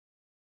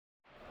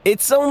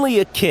It's only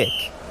a kick,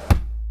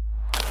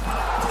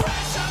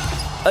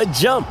 a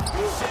jump,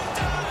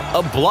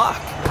 a block.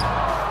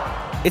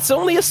 It's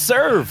only a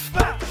serve.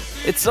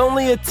 It's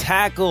only a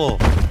tackle,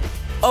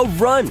 a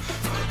run.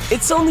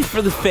 It's only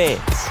for the fans.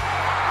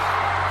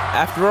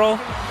 After all,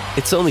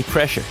 it's only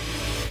pressure.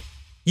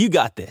 You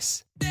got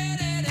this.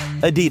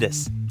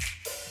 Adidas.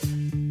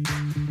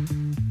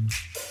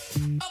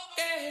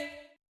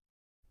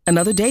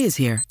 Another day is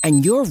here,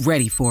 and you're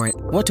ready for it.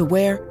 What to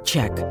wear?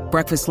 Check.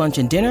 Breakfast, lunch,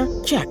 and dinner?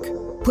 Check.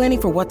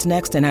 Planning for what's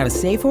next and how to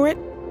save for it?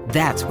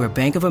 That's where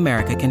Bank of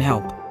America can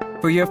help.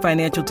 For your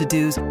financial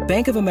to-dos,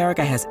 Bank of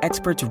America has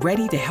experts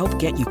ready to help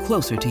get you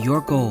closer to your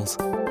goals.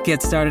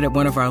 Get started at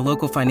one of our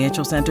local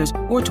financial centers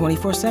or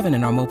 24/7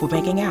 in our mobile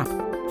banking app.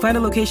 Find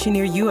a location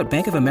near you at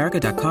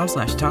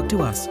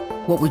bankofamerica.com/talktous.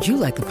 What would you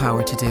like the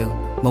power to do?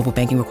 Mobile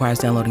banking requires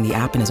downloading the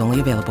app and is only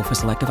available for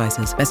select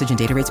devices. Message and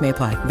data rates may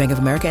apply. Bank of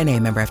America N.A.,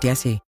 member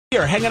FDIC.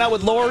 You're hanging out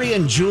with Lori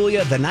and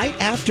Julia the night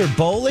after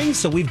bowling,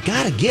 so we've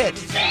got to get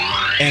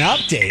an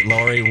update,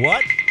 Lori.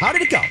 What? How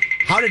did it go?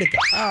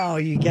 Oh,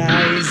 you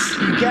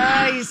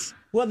guys.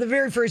 Well, the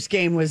very first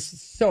game was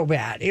so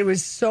bad. It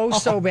was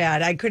so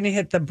bad. I couldn't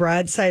hit the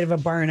broadside of a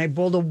barn. I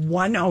bowled a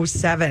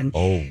 107.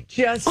 Oh.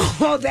 Just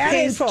that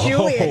painful. is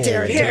Julia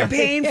territory.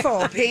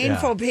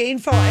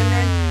 Painful.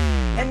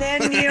 And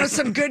then,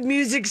 some good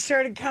music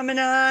started coming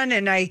on,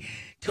 and I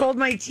told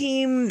my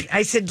team,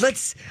 I said,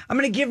 I'm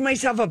going to give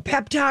myself a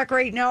pep talk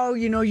right now.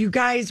 You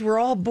guys, we're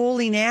all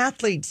bowling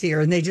athletes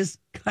here. And they just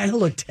kind of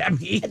looked at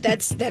me.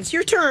 That's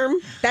your term.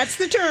 That's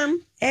the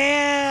term.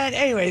 And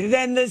anyway,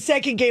 then the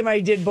second game I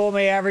did bowl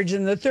my average.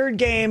 And the third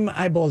game,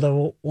 I bowled a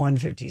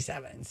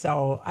 157.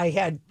 So I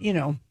had,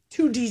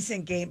 two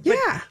decent games. But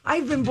yeah.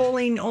 I've been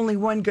bowling only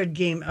one good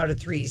game out of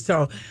three.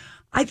 So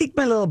I think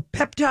my little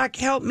pep talk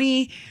helped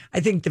me. I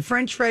think the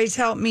French fries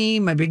helped me.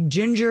 My big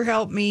ginger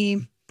helped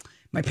me.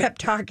 My pep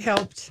talk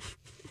helped,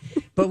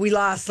 but we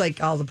lost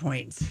all the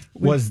points.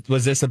 Was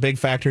this a big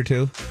factor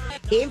too?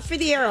 Aim for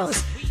the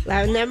arrows.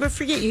 I'll never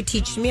forget you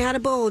teaching me how to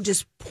bowl.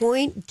 Just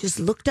point, just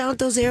look down at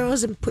those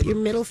arrows and put your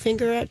middle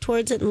finger out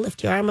towards it and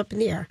lift your arm up in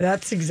the air.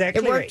 That's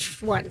exactly it right.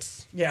 worked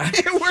once. Yeah,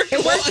 it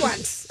worked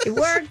once. It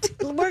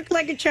worked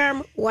like a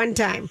charm one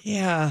time.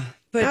 Yeah,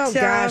 but oh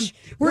gosh,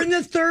 we're in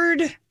the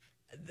third.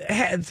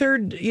 It's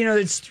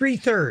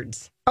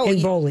 3/3.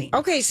 In bowling.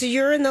 Okay, so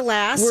you're in the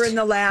last. We're in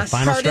the last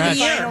final part stretch. of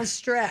the year. Final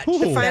stretch.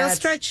 The final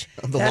stretch.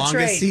 The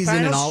longest season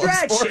final in all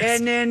stretch. of sports.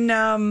 And then,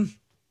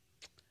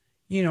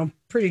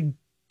 pretty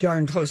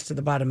darn close to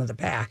the bottom of the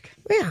pack.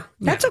 Yeah,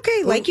 that's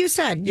okay. Like you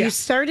said, yeah. you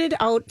started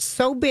out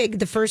so big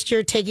the first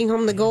year taking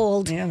home the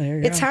gold. Yeah, there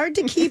you It's go. hard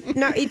to keep.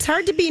 No, it's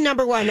hard to be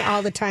number one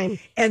all the time.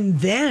 And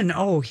then,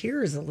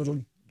 here's a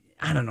little,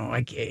 I don't know,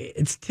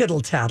 it's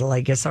tittle tattle,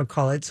 I guess I'll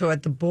call it. So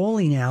at the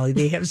bowling alley,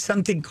 they have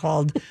something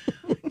called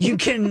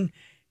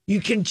you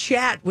can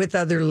chat with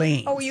other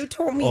lanes. Oh, you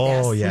told me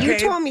this. Oh, yeah. You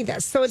Okay. told me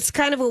this. So it's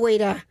kind of a way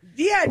to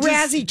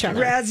razz each other.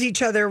 Razz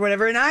each other,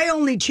 whatever. And I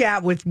only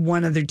chat with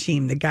one other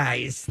team, the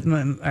guys,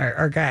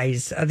 our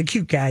guys, the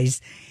cute guys.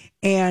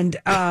 And,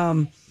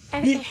 and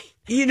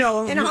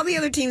all the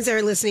other teams that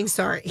are listening,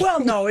 sorry.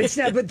 Well, no, it's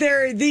not. But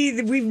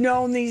we've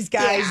known these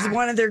guys. Yeah.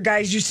 One of their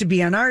guys used to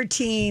be on our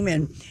team.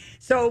 And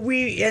so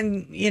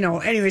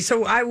anyway,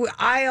 so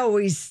I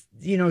always,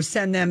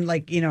 send them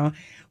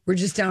we're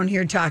just down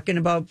here talking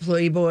about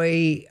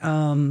Playboy,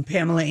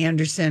 Pamela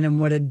Anderson, and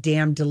what a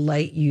damn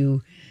delight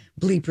you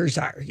bleepers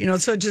are.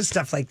 So just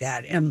stuff like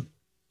that. And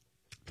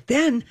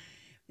then,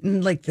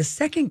 in the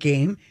second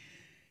game,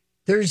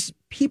 there's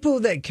people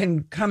that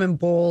can come and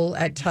bowl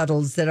at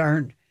Tuttle's that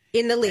aren't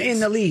in the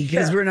league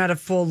because sure. we're not a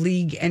full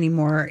league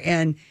anymore.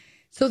 And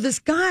so this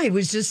guy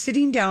was just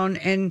sitting down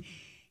and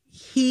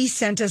he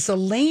sent us a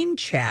lane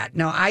chat.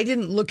 Now, I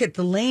didn't look at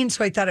the lane,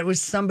 so I thought it was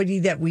somebody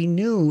that we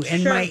knew.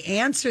 And Sure. my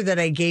answer that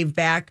I gave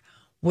back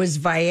was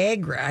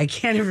Viagra. I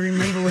can't even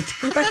remember what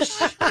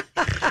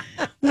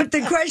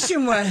the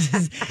question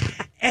was.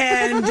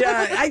 And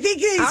I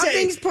think they All said,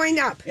 things point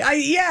up.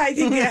 I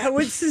think,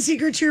 what's the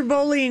secret to your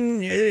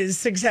bowling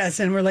success?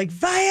 And we're like,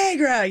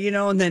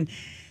 Viagra, and then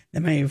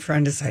my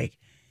friend is like,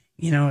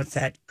 it's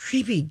that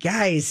creepy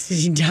guy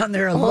sitting down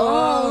there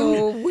alone.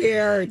 Oh,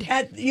 weird.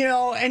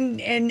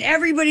 And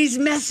everybody's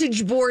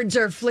message boards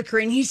are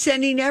flickering. He's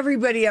sending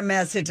everybody a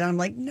message. And I'm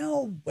like,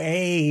 no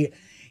way.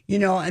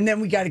 And then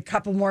we got a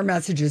couple more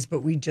messages, but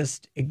we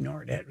just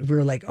ignored it. We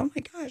were like, oh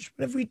my gosh,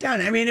 what have we done?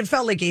 I mean, it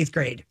felt like 8th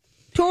grade.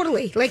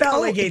 Totally.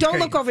 Don't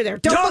look over there.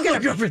 Don't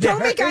look over there.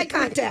 Don't make eye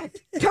contact.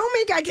 Don't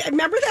make eye contact.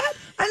 Remember that?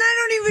 And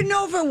I don't even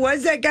know if it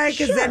was that guy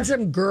because then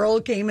some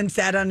girl came and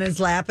sat on his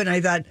lap and I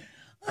thought,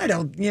 I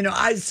don't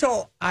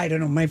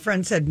know. My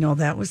friend said, no,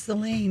 that was the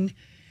lane.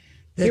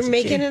 You're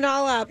making it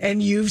all up.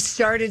 And you've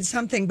started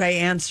something by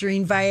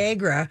answering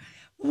Viagra.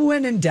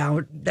 When in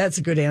doubt, that's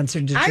a good answer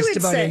to just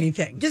about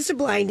anything. Just a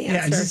blind answer.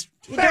 Yeah, just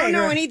you don't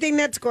know Viagra. anything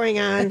that's going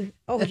on.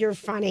 Oh, you're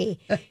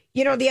funny.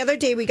 The other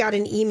day we got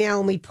an email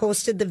and we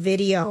posted the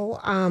video,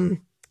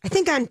 I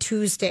think on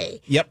Tuesday.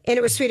 Yep. And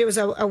it was sweet. It was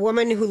a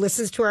woman who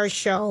listens to our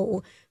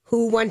show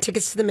who won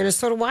tickets to the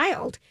Minnesota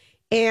Wild.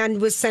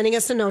 and was sending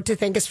us a note to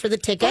thank us for the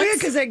tickets. Oh, yeah,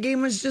 because that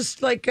game was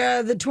just like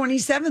the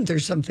 27th or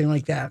something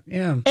like that.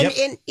 Yeah.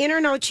 And in her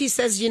note, she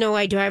says,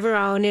 I drive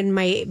around and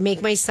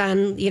make my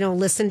son,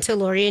 listen to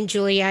Lori and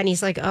Julia. And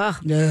he's like, oh,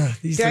 do I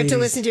have to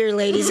listen to your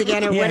ladies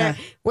again or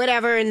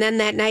whatever. And then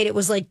that night, it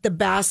was like the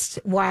best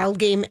Wild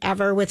game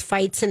ever with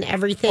fights and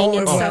everything.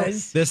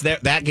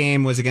 That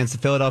game was against the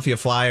Philadelphia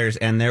Flyers,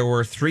 and there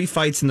were 3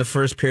 fights in the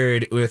first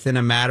period within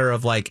a matter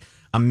of like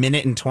a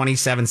minute and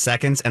 27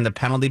 seconds, and the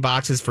penalty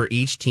boxes for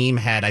each team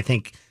had, I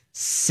think,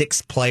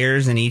 6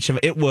 players in each of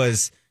it. It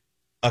was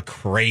a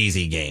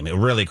crazy game, a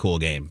really cool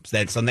game.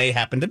 So they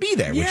happened to be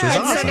there, which was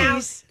awesome. So now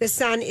the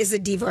son is a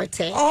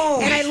divorcee. Oh.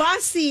 And I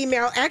lost the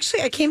email.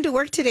 Actually, I came to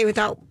work today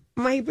without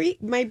my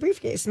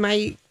briefcase.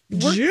 My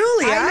work,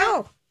 Julia, I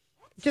know.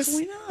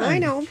 I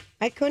know.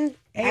 I couldn't.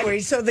 Anyway,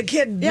 so the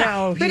kid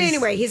now. But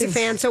anyway, he's a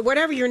fan. So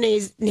whatever your name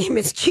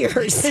is,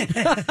 cheers.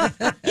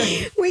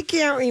 We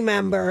can't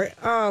remember.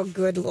 Oh,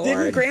 good Lord.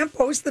 Didn't Graham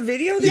post the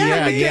video?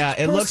 Yeah.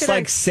 It looks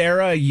like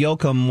Sarah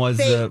Yoakum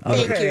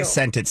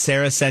sent it.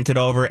 Sarah sent it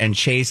over, and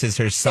Chase is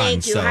her son.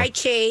 Thank you. Hi,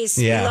 Chase.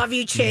 Yeah. We love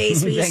you,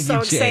 Chase. We're so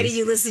excited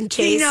you listen,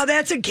 Chase.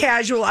 That's a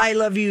casual I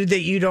love you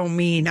that you don't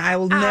mean. I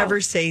will never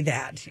say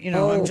that.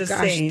 I'm just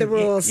saying. The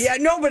rules. Yeah,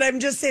 no, but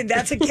I'm just saying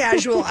that's a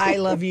casual I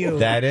love you.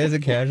 That is a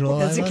casual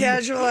That's a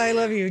casual I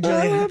love you, Julia.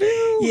 I love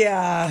you.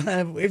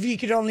 Yeah. If you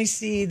could only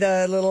see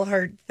the little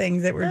heart thing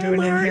that we're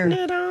doing in here.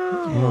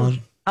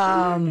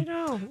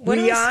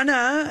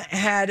 Rihanna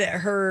had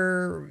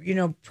her,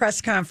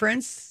 press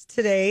conference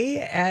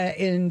today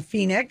in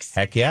Phoenix.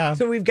 Heck yeah.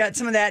 So we've got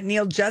some of that.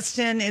 Neil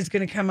Justin is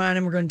going to come on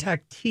and we're going to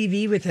talk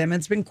TV with him.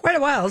 It's been quite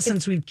a while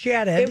since we've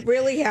chatted. It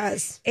really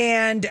has.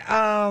 And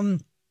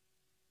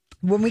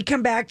when we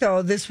come back,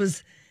 though, this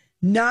was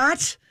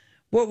not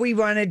what we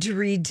wanted to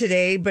read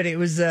today, but it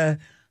was a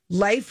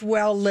life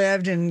well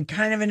lived and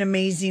kind of an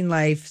amazing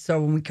life.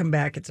 So when we come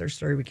back, it's our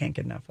story we can't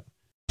get enough of.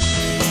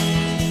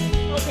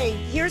 Okay,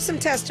 here's some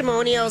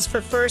testimonials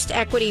for First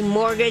Equity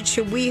Mortgage,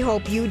 who we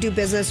hope you do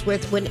business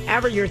with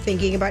whenever you're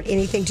thinking about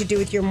anything to do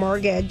with your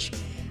mortgage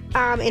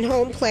and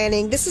home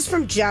planning. This is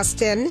from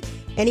Justin,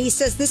 and he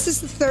says, this is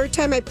the 3rd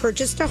time I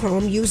purchased a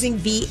home using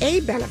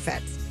VA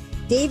benefits.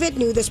 David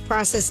knew this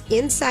process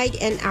inside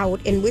and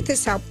out, and with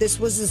his help, this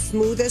was the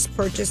smoothest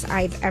purchase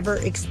I've ever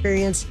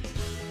experienced.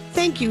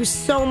 Thank you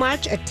so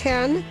much. A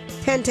 10.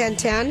 And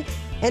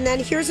then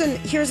here's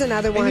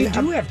another one. And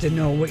you do have to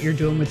know what you're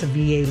doing with a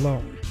VA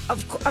loan.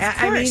 Of course.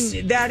 I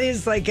mean, that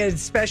is like a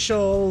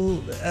special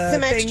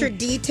some extra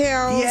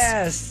details.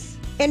 Yes.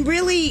 And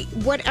really,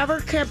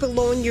 whatever type of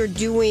loan you're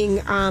doing,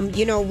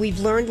 we've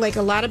learned like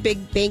a lot of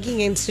big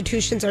banking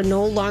institutions are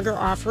no longer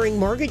offering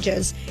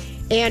mortgages.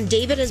 And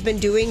David has been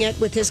doing it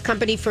with his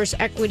company, First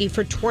Equity,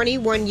 for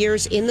 21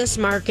 years in this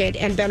market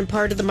and been a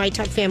part of the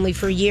MyTalk family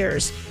for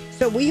years.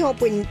 So we hope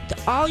when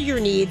all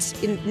your needs,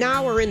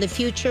 now or in the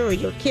future, or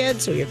your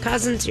kids or your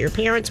cousins or your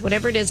parents,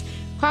 whatever it is,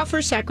 call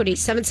First Equity,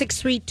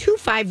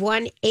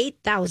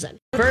 763-251-8000.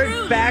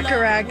 Burt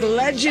Bacharach,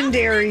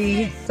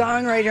 legendary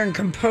songwriter and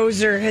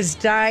composer, has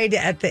died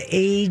at the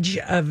age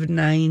of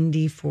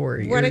 94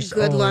 years old. What a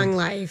good long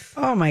life.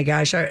 Oh, my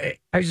gosh. I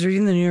was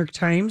reading the New York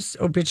Times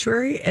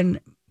obituary, and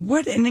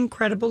what an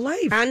incredible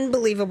life.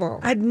 Unbelievable.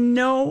 I had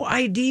no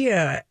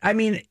idea. I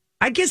mean,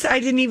 I guess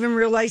I didn't even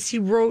realize he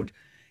wrote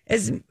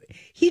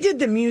he did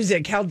the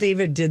music, Hal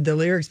David did the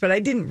lyrics, but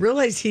I didn't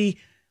realize there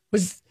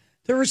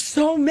were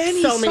so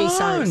many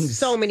songs.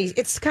 So many.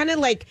 It's kind of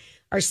like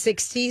our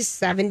 60s,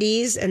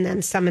 70s, and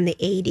then some in the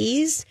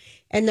 80s.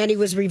 And then he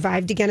was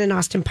revived again in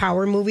Austin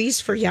Power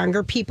movies for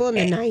younger people in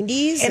the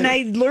 90s. And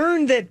I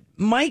learned that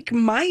Mike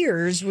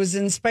Myers was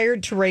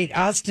inspired to write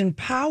Austin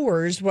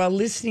Powers while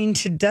listening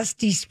to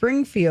Dusty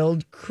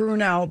Springfield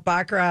croon out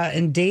Baccarat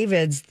and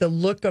David's The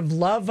Look of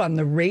Love on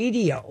the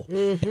radio.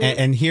 Mm-hmm.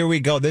 And here we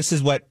go. This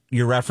is what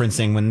you're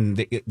referencing when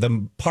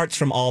the parts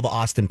from all the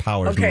Austin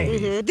Powers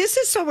movies. Mm-hmm. This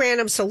is so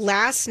random. So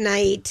last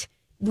night,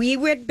 we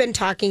had been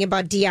talking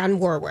about Dionne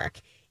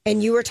Warwick.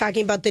 And you were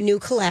talking about the new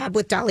collab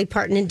with Dolly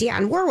Parton and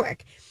Dionne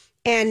Warwick.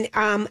 And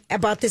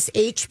about this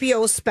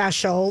HBO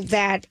special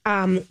that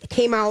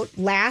came out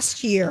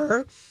last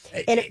year.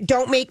 And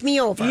Don't Make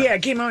Me Over. Yeah,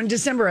 it came out in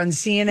December on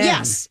CNN.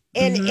 Yes.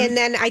 And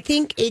then I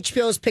think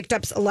HBO has picked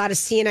up a lot of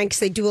CNN because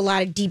they do a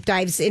lot of deep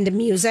dives into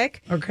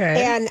music.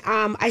 Okay. And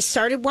I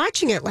started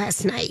watching it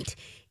last night.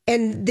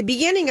 And the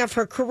beginning of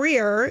her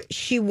career,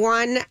 she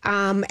won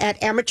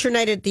at Amateur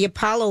Night at the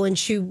Apollo, and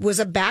she was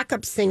a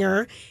backup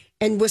singer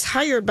and was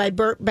hired by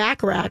Burt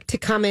Bacharach to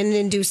come in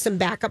and do some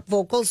backup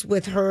vocals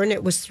with her, and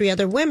it was 3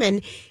 other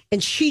women,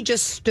 and she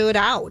just stood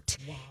out.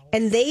 Wow.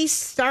 And they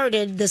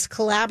started this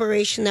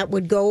collaboration that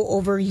would go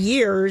over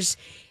years,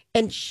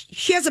 and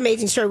she has an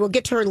amazing story. We'll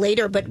get to her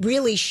later, but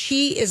really,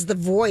 she is the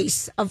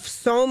voice of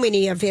so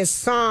many of his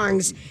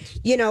songs.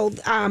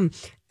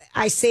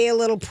 I Say a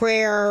Little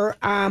Prayer,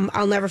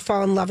 I'll Never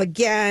Fall in Love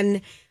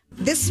Again.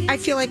 This, I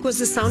feel like, was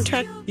the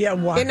soundtrack. Yeah,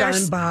 Walk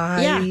On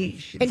By. Yeah.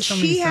 And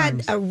she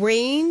had a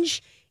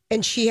range,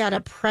 and she had a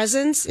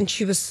presence, and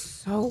she was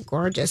so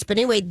gorgeous. But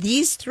anyway,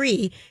 these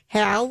 3,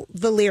 Hal,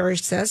 the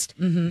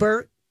lyricist,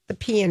 Burt, the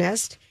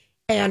pianist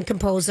and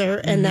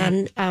composer, and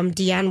then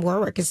Dionne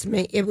Warwick.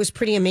 It was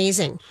pretty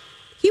amazing.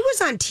 He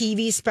was on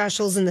TV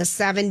specials in the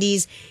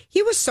 70s.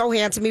 He was so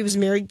handsome. He was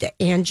married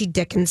to Angie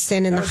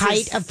Dickinson in the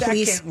height of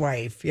Police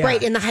wife,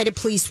 right, in the height of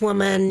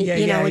Policewoman.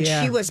 And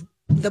yeah. she was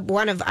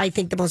one of, I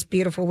think, the most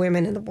beautiful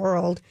women in the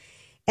world.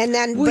 And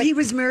then, he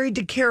was married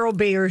to Carol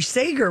Bayer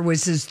Sager,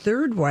 was his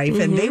third wife,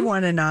 and they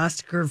won an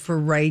Oscar for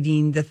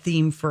writing the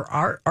theme for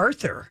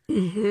Arthur.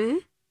 Mm-hmm.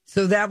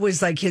 So that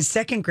was like his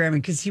second Grammy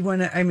because he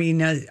won.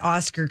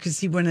 Oscar because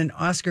he won an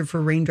Oscar for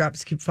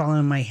 "Raindrops Keep Falling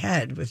on My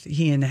Head" with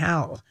he and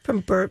Hal from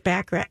Burt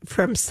Bacharach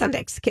from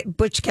Sundance Kid,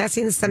 Butch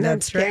Cassidy and the Sundance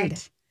That's Kid.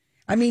 right.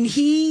 I mean,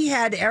 he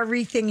had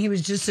everything. He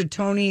was just a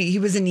Tony. He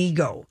was an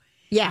ego.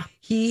 Yeah,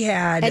 he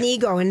had an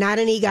ego and not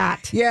an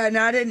EGOT. Yeah,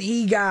 not an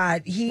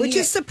EGOT. Which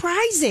is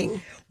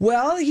surprising.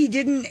 Well, he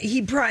didn't.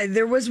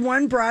 There was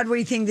one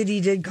Broadway thing that he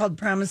did called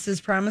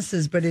Promises,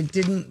 but it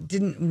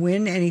didn't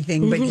win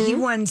anything. But he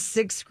won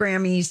 6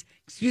 Grammys.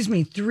 3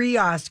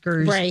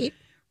 Oscars. Right.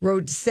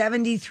 Wrote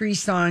 73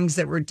 songs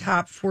that were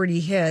top 40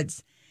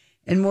 hits,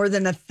 and more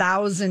than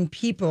 1,000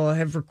 people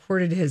have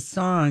recorded his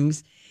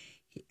songs.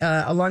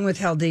 Along with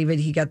Hal David,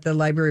 he got the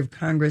Library of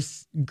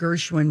Congress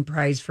Gershwin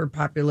Prize for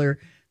Popular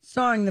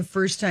Song, the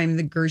first time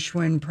the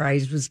Gershwin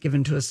Prize was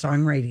given to a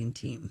songwriting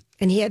team.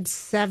 And he had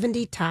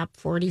 70 top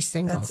 40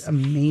 singles. That's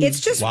amazing. It's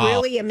just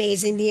really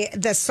amazing.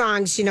 The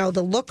songs,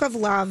 The Look of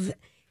Love,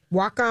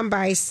 Walk On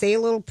By, Say a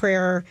Little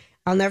Prayer,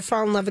 I'll Never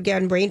Fall in Love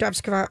Again,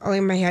 Raindrops Come Out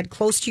in My Head,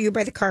 Close to You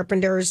by the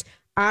Carpenters,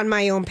 On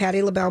My Own,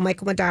 Patti LaBelle,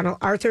 Michael McDonald,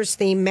 Arthur's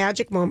Theme,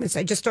 Magic Moments,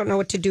 I Just Don't Know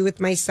What to Do with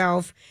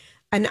Myself,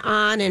 and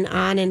on and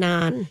on and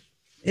on.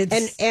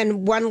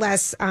 And one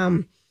less...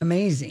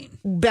 amazing.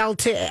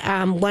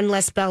 One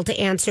less bell to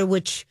answer,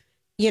 which,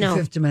 The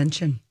Fifth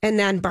Dimension. And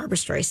then Barbra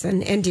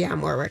Streisand and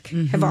Dionne Warwick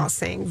have all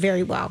sang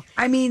very well.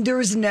 I mean, there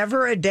was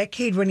never a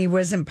decade when he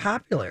wasn't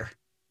popular.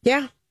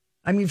 Yeah.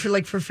 I mean,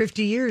 for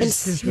 50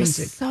 years, his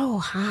music. Was so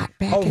hot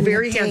back in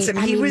very the day. handsome.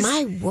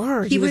 My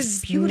word. He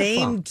was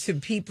named to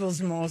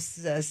people's most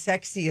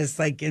sexiest,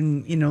 like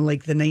in,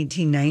 like the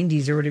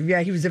 1990s or whatever.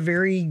 Yeah, he was a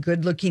very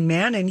good-looking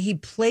man, and he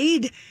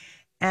played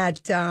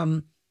at...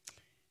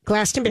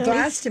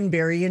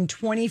 Glastonbury in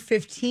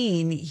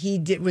 2015. He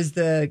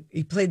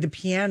played the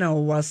piano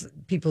while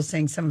people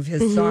sang some of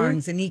his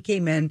songs, and he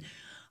came in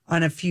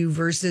on a few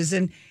verses.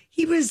 And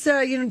he was,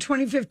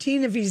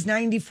 2015. If he's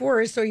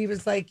 94, so he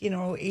was like,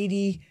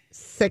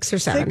 86 or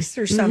 7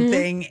 or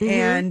something.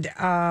 And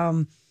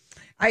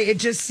it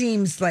just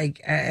seems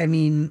like,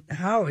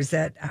 how is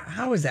that?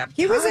 How is that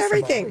possible? He was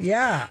everything.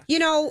 Yeah.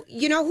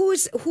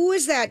 Who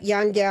is that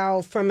young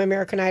gal from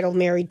American Idol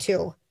married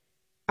to?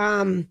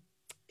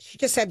 She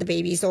just had the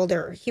baby. He's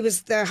older. He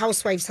was the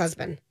housewife's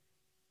husband.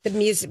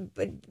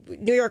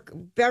 New York,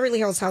 Beverly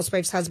Hills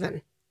housewife's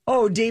husband.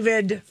 Oh,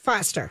 David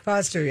Foster.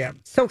 Foster, yeah.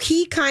 So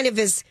he kind of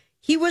is,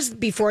 he was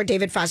before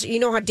David Foster. You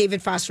know how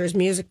David Foster is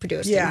music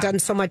produced and done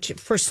so much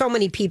for so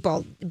many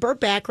people. Burt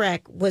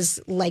Bacharach was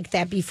like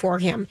that before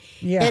him.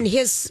 Yeah. And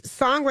his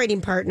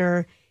songwriting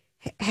partner,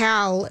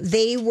 Hal,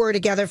 they were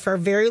together for a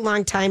very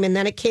long time. And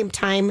then it came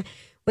time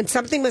when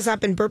something was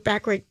up and Burt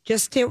Bacharach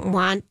just didn't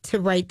want to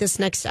write this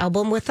next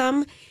album with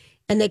them.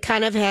 And they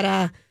kind of had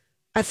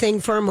a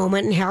thing for a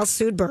moment. And Hal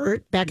sued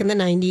Burt back in the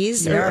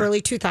 90s or early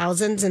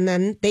 2000s. And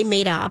then they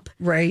made up.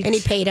 Right. And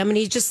he paid him. And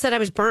he just said, I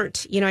was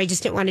burnt. I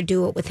just didn't want to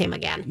do it with him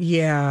again.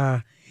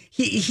 Yeah.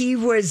 He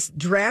was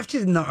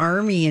drafted in the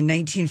Army in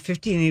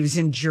 1950. And he was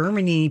in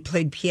Germany. He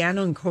played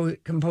piano and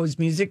composed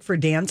music for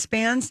dance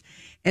bands.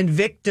 And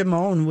Vic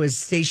Damone was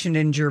stationed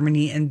in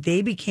Germany. And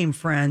they became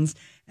friends.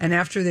 And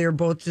after they were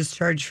both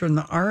discharged from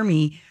the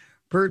Army,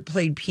 Burt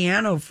played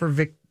piano for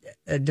Vic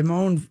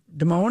Damone.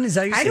 Damone, is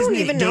that your name? I don't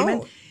even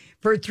know.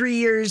 For 3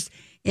 years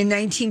in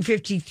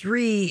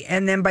 1953.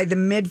 And then by the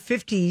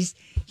mid-50s,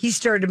 he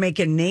started to make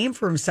a name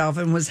for himself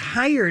and was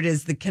hired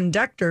as the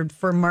conductor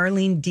for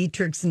Marlene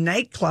Dietrich's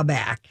nightclub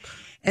act.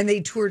 And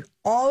they toured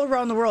all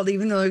around the world,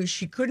 even though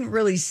she couldn't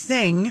really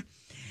sing.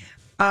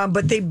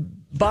 But they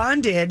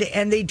bonded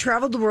and they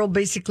traveled the world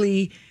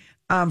basically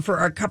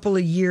for a couple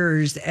of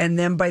years. And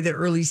then by the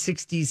early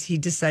 60s, he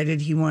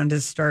decided he wanted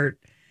to start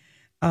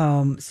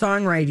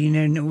songwriting.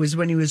 And it was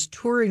when he was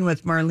touring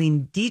with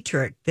Marlene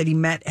Dietrich that he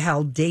met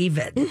Hal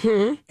David.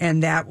 Mm-hmm.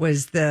 And that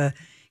was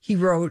he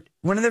wrote,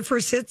 one of the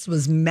first hits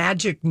was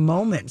Magic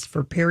Moments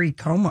for Perry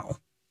Como.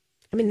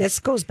 I mean, this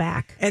goes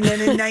back. And then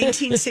in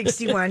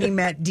 1961, he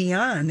met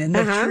Dionne. And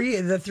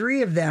the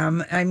three of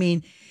them, I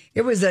mean,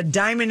 it was a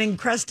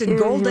diamond-encrusted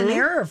golden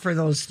era for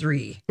those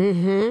three.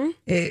 Mm-hmm.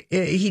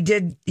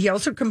 He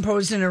also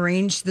composed and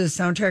arranged the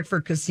soundtrack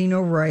for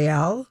Casino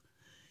Royale.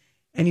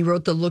 And he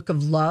wrote The Look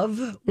of Love,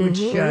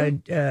 which I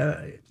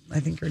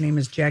think her name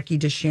is Jackie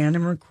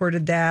DeShannon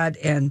recorded that.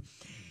 And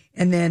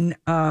then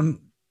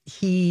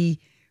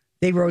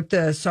they wrote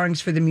the songs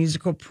for the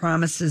musical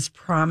Promises,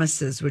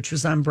 which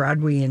was on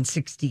Broadway in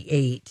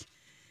 1968.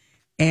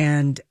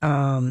 And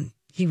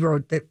he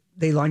wrote that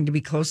They Long to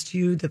Be Close to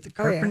You, that the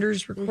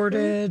Carpenters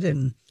recorded.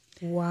 And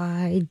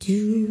why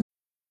do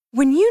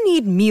When you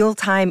need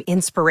mealtime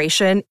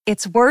inspiration,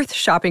 it's worth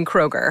shopping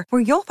Kroger,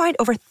 where you'll find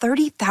over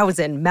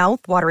 30,000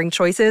 mouth-watering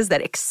choices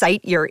that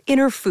excite your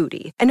inner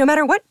foodie. And no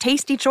matter what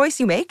tasty choice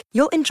you make,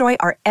 you'll enjoy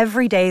our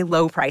everyday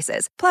low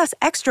prices, plus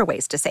extra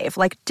ways to save,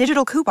 like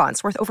digital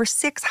coupons worth over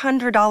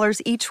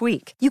 $600 each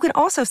week. You can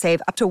also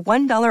save up to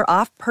 $1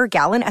 off per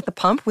gallon at the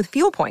pump with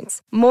fuel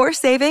points. More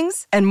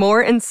savings and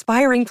more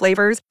inspiring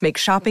flavors make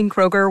shopping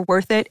Kroger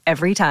worth it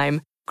every time.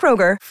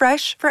 Kroger,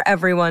 fresh for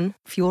everyone.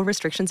 Fuel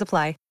restrictions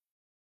apply.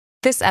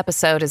 This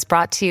episode is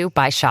brought to you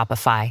by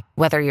Shopify.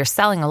 Whether you're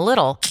selling a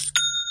little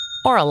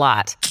or a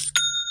lot,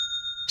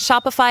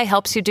 Shopify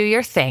helps you do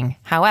your thing,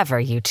 however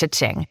you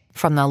cha-ching.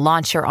 From the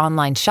launch your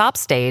online shop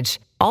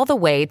stage, all the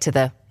way to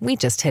the we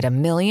just hit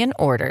 1 million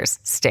orders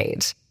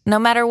stage. No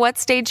matter what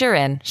stage you're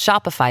in,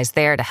 Shopify's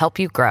there to help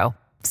you grow.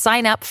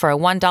 Sign up for a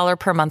 $1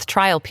 per month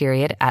trial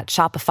period at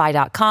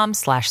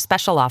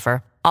shopify.com/special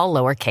offer, all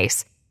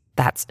lowercase.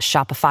 That's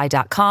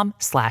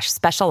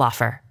shopify.com/special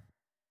offer.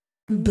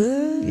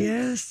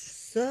 Yes.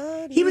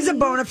 He was a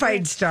bona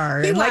fide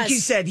star. And like you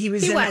said, he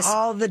was in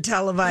all the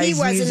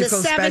televised musical in the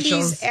 70s,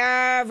 specials.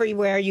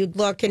 Everywhere you'd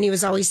look, and he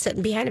was always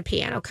sitting behind a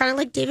piano, kind of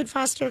like David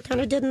Foster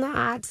kind of did in the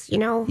odds, you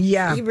know?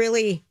 Yeah. He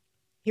really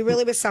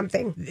was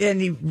something.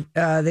 And he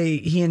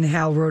and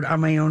Hal wrote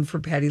On My Own for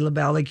Patti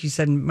LaBelle, like you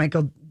said, and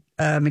Michael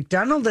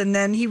McDonald. And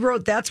then he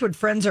wrote That's What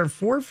Friends Are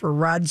For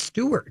Rod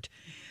Stewart.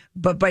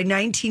 But by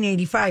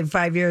 1985,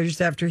 5 years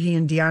after he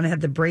and Dion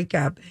had the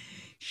breakup,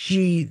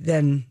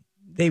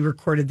 they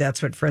recorded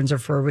That's What Friends Are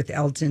For with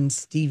Elton,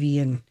 Stevie,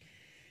 and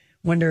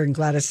Wonder and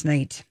Gladys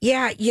Knight.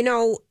 Yeah,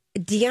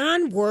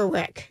 Dionne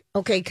Warwick.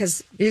 Okay,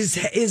 because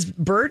is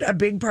Bert a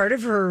big part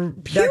of her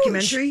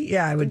documentary?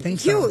 Yeah, I would think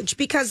so. Huge,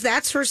 because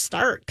that's her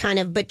start, kind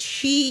of. But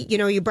she,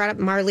 you brought up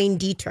Marlene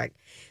Dietrich.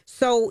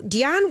 So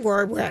Dionne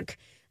Warwick,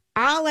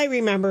 all I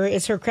remember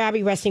is her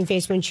crabby resting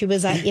face when she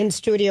was in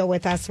studio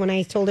with us. When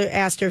I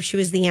asked her if she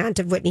was the aunt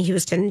of Whitney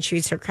Houston, and she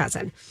was her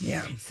cousin.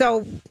 Yeah.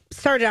 So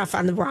started off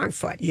on the wrong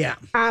foot. Yeah.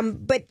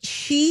 But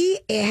she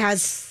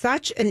has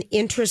such an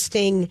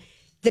interesting.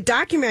 The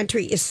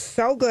documentary is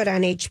so good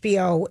on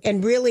HBO,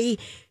 and really,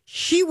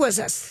 she was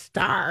a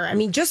star. I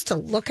mean, just to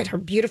look at her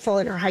beautiful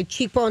and her high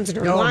cheekbones and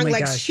her long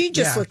legs, gosh. she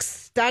just looks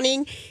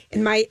stunning.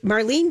 And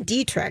Marlene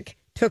Dietrich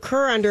took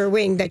her under her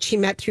wing that she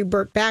met through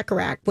Burt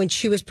Bacharach when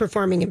she was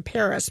performing in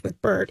Paris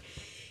with Burt,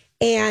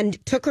 and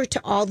took her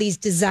to all these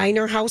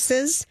designer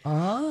houses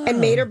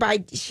and made her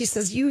buy. She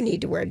says, you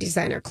need to wear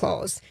designer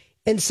clothes.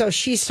 And so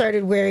she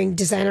started wearing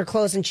designer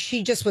clothes, and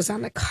she just was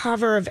on the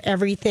cover of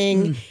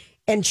everything.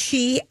 And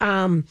she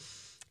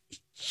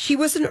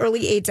was an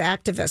early AIDS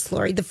activist,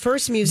 Lori, the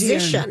first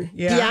musician,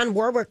 Dionne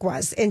Warwick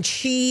was. And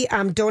she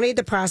donated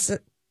the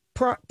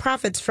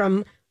profits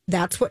from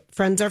That's What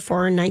Friends Are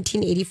For in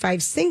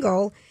 1985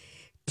 single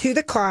to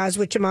the cause,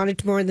 which amounted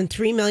to more than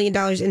 $3 million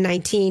in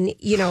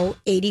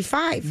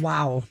 1985.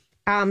 Wow.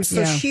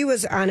 She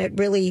was on it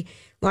really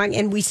long.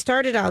 And we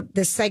started out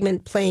this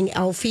segment playing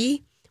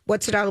Elfie.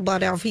 What's It All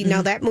About, Elfie?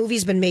 Now, that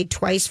movie's been made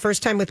twice.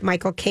 First time with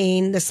Michael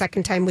Caine, the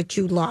second time with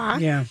Jude Law.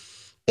 Yeah.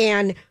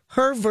 And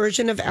her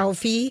version of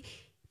Elfie,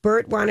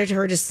 Bert wanted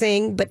her to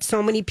sing, but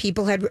so many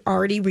people had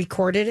already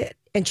recorded it.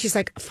 And she's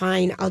like,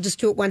 fine, I'll just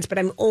do it once, but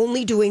I'm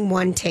only doing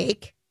one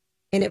take.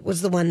 And it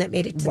was the one that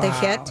made it to the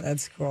hit.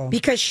 That's cool.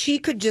 Because she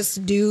could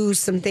just do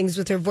some things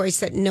with her voice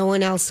that no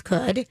one else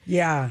could.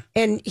 Yeah.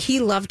 And he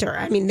loved her.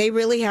 I mean, they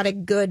really had a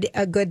good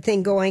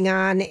thing going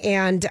on.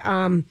 And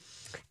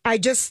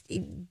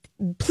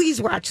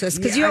please watch this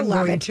because you'll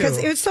love it. Because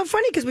it was so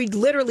funny because we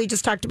literally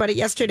just talked about it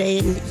yesterday,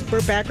 and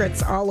Burt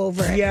Bacharach's all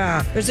over it.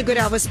 Yeah. There's a good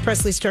Elvis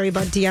Presley story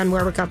about Dionne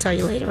Warwick I'll tell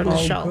you later on the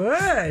show.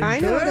 Good. I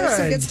know, there's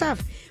some good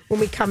stuff. When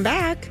we come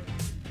back,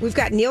 we've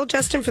got Neil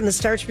Justin from the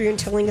Star Tribune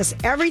telling us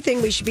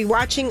everything we should be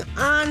watching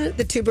on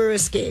the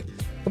Tuberuski.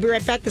 We'll be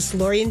right back. This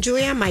is Lori and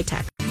Julia on My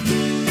Talk.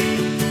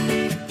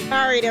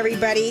 All right,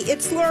 everybody.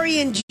 It's Lori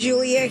and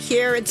Julia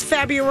here. It's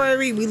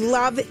February. We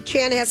love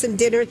Chanhassen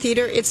Dinner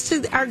Theater. It's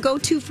our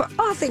go-to for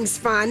all things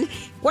fun.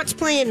 What's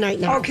playing right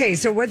now? Okay,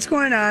 so what's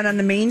going on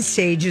the main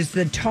stage is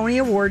the Tony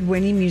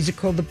Award-winning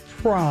musical, The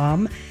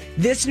Prom.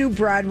 This new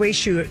Broadway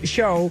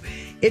show,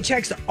 it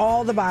checks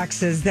all the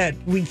boxes that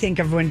we think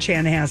of when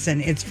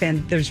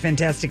Chanhassen. There's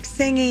fantastic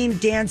singing,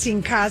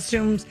 dancing,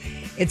 costumes.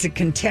 It's a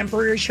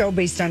contemporary show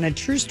based on a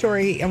true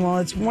story. And while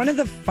it's one of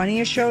the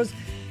funniest shows,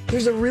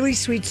 there's a really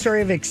sweet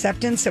story of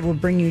acceptance that will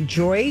bring you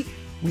joy.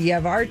 We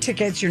have our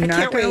tickets. You're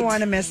not going to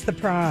want to miss The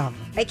Prom.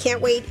 I can't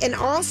wait. And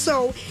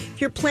also, if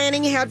you're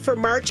planning ahead for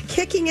March,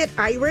 Kicking It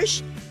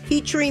Irish,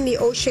 featuring the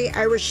O'Shea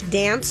Irish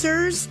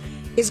Dancers,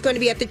 is going to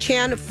be at the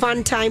Chan. A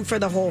fun time for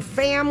the whole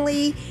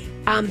family.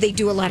 They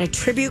do a lot of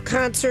tribute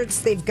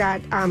concerts. They've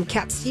got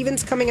Cat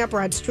Stevens coming up,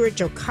 Rod Stewart,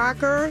 Joe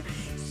Cocker,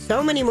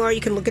 so many more.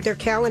 You can look at their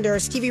calendar.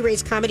 Stevie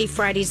Ray's Comedy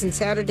Fridays and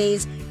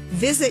Saturdays.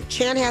 Visit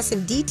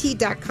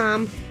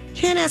chanhassendt.com.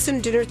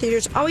 Chanhassen Dinner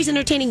Theater's always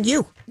entertaining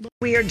you.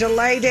 We are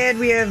delighted.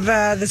 We have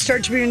the Star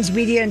Tribune's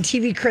media and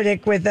TV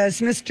critic with us,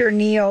 Mr.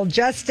 Neil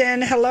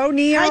Justin. Hello,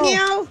 Neil. Hi,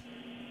 Neil.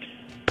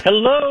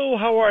 Hello,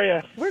 how are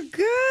you? We're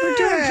good. We're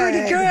doing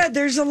pretty good.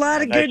 There's a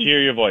lot of Nice good. to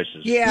hear your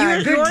voices. Yeah,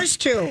 Yours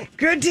too.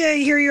 Good to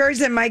hear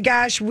yours. And my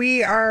gosh,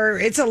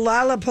 it's a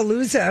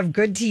Lollapalooza of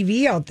good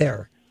TV out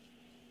there.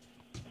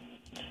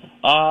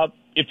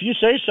 If you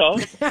say so.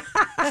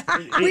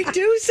 We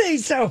do say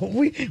so.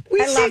 We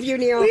love you,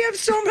 Neil. We have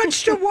so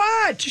much to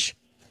watch.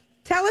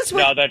 Tell us what.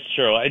 No, that's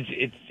true.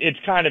 It's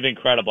kind of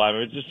incredible. I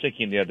was just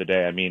thinking the other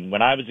day. I mean,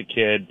 when I was a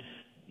kid,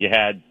 you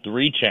had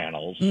 3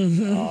 channels,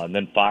 and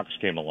then Fox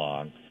came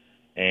along,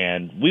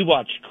 and we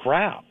watched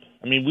crap.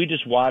 I mean, we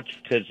just watched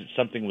because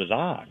something was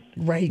on.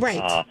 Right.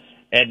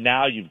 And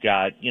now you've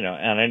got,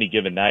 on any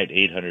given night,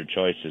 800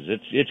 choices.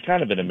 It's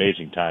kind of an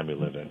amazing time we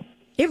live in.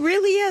 It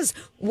really is.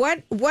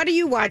 What are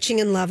you watching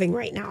and loving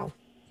right now?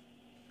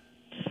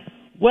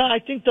 Well, I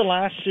think the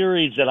last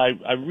series that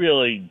I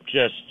really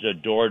just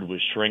adored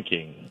was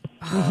Shrinking.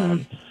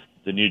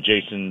 The new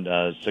Jason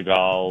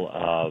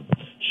Segel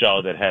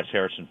show that has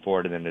Harrison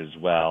Ford in it as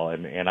well.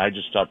 And I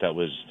just thought that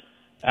was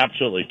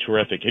absolutely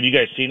terrific. Have you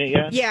guys seen it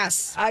yet?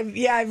 Yes.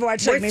 I've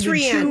watched We're like maybe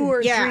 3 in. 2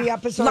 or Yeah. 3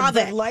 episodes. Love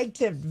but it.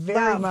 Liked it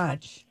very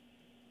much.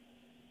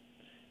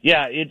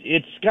 Yeah,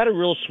 it's got a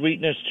real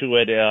sweetness to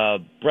it.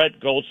 Brett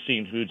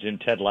Goldstein, who's in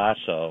Ted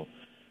Lasso,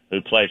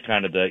 who plays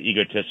kind of the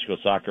egotistical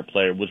soccer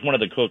player, was one of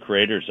the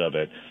co-creators of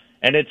it.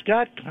 And it's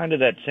got kind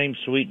of that same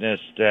sweetness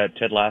that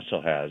Ted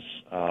Lasso has.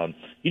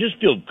 You just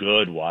feel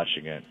good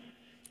watching it.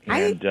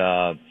 And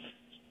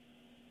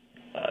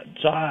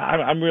so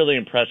I'm really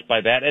impressed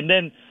by that. And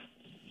then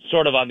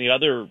sort of on the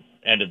other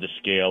end of the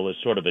scale is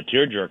sort of a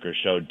tearjerker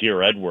show,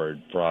 Dear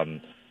Edward,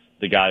 from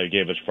the guy who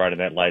gave us Friday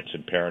Night Lights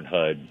and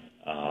Parenthood.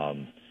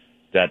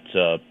 That's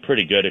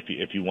pretty good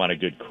if you want a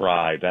good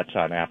cry. That's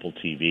on Apple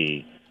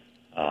TV.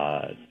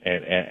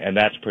 And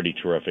that's pretty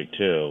terrific,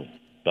 too.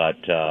 But,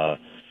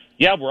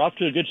 yeah, we're off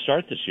to a good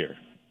start this year.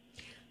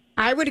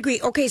 I would agree.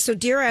 Okay, so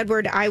Dear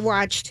Edward, I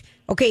watched.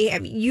 Okay,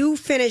 you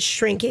finished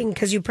Shrinking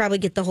because you probably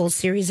get the whole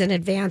series in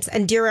advance.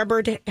 And Dear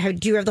Edward,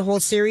 do you have the whole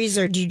series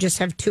or do you just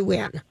have 2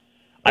 in?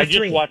 I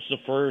just watched the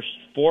first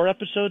 4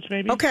 episodes,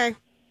 maybe. Okay.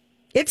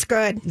 It's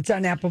good. It's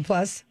on Apple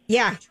Plus.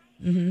 Yeah.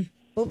 Mm-hmm.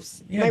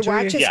 Oops. Yeah, My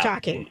Julia- watch is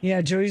talking.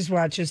 Yeah, Joey's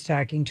watch is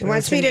talking to It us.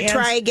 wants me to And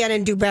try again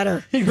and do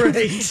better. Right.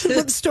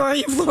 The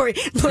story of Lori.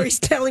 Lori's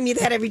telling me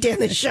that every day on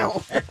the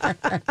show.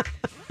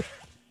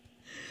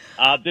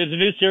 There's a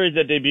new series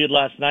that debuted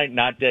last night,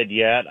 Not Dead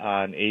Yet,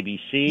 on ABC.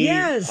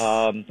 Yes.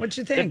 What'd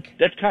you think?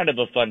 That's kind of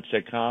a fun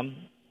sitcom.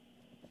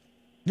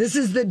 This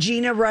is the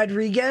Gina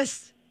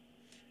Rodriguez.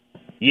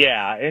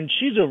 Yeah, and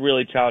she's a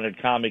really talented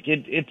comic.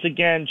 It's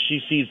again, she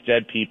sees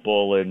dead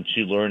people and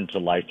she learns a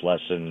life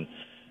lesson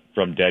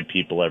from dead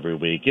people every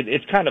week.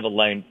 It's kind of a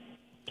lame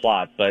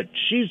plot, but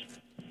she's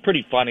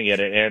pretty funny at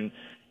it. And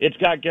it's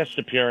got guest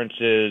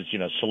appearances,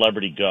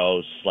 celebrity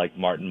ghosts like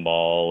Martin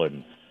Mull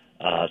and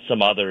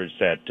some others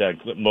that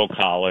Mo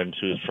Collins,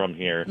 who's from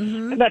here.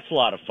 And that's a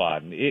lot of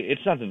fun.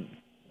 It's nothing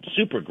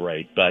super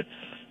great, but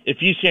if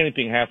you see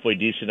anything halfway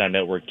decent on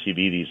network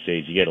TV these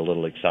days, you get a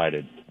little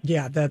excited.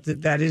 Yeah, that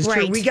is true.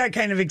 Right. We got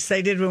kind of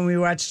excited when we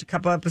watched a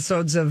couple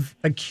episodes of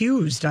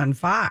Accused on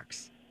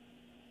Fox.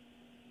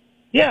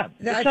 Yeah,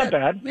 it's not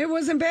bad. It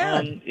wasn't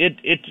bad.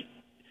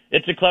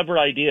 It's a clever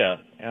idea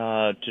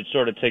to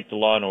sort of take the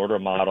Law and Order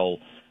model,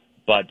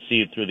 but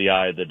see it through the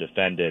eye of the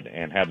defendant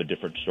and have a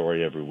different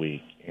story every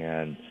week.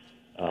 And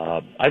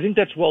I think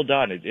that's well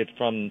done. It's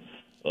from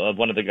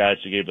one of the guys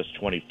who gave us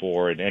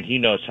 24, and he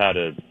knows how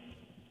to,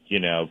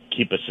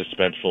 keep a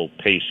suspenseful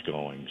pace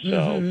going.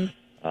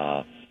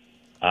 So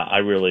I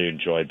really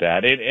enjoyed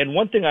that. And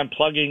one thing I'm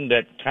plugging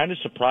that kind of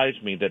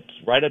surprised me, that's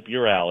right up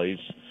your alleys,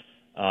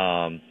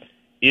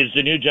 is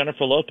the new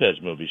Jennifer Lopez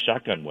movie,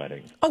 Shotgun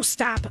Wedding. Oh,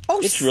 stop. Oh,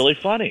 It's really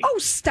funny. Oh,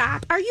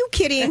 stop. Are you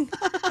kidding?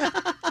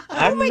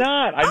 I'm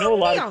not. I know a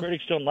lot Neil. of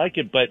critics don't like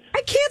it, but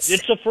I can't.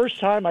 it's the first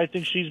time I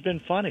think she's been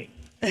funny.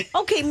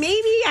 Okay,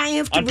 maybe I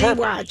have to On purpose.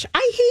 rewatch.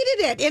 I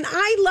hated it, and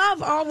I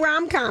love all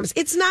rom-coms.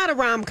 It's not a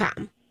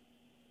rom-com.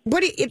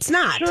 But it's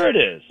not. Sure it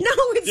is. No,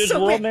 it's There's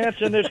so romance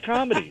and there's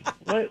comedy.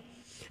 What?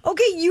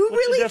 Okay, you What's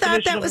the really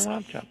thought definition that of a was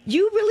rom-com?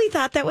 you really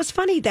thought that was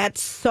funny. That's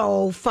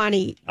so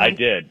funny. I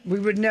did. We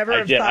would never I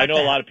have did. thought I know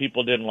that. a lot of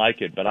people didn't like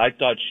it, but I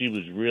thought she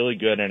was really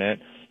good in it.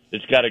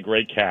 It's got a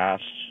great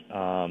cast,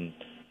 and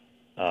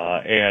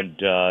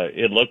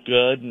it looked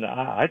good. And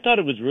I thought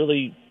it was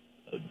really.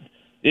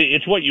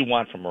 It's what you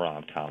want from a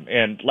rom-com.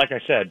 And like I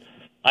said,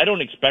 I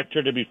don't expect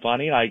her to be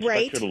funny. I expect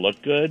Right. her to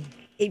look good.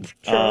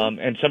 True.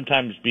 And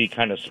sometimes be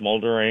kind of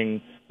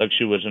smoldering, like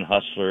she was in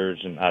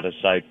Hustlers and Out of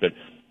Sight. But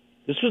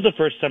this was the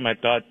first time I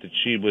thought that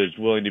she was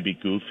willing to be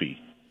goofy.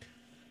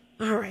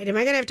 All right, am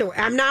I going to have to?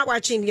 I'm not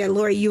watching it again,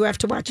 Lori. You have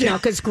to watch it now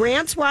because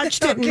Grant's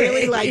watched it and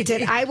really liked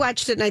it. I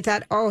watched it and I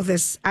thought, oh,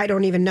 this I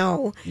don't even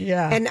know.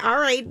 Yeah. And all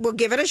right, we'll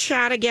give it a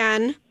shot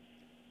again.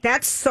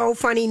 That's so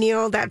funny,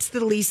 Neil. That's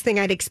the least thing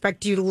I'd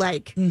expect you to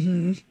like.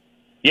 Mm-hmm.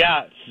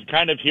 Yeah, it's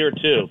kind of here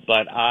too.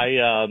 But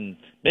I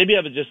maybe I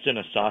was just in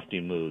a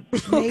softy mood.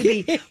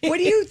 Maybe. What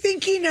are you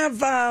thinking of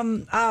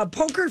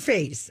Poker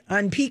Face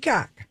on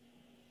Peacock?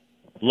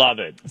 Love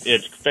it.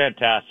 It's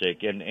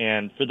fantastic.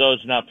 And for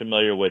those not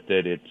familiar with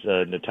it, it's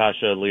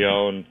Natasha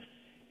Lyonne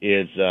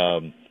is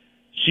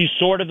she's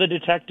sort of a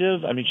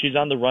detective. I mean, she's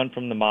on the run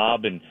from the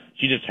mob, and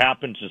she just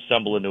happens to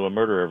stumble into a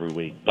murder every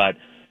week. But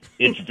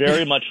it's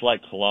very much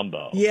like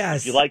Columbo.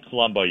 Yes. If you like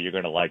Columbo, you're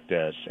going to like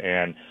this.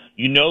 And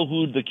you know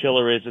who the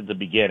killer is at the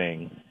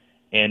beginning,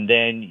 and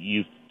then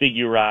you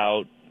figure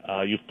out,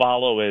 you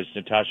follow as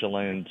Natasha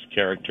Lyonne's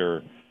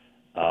character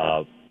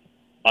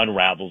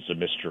unravels the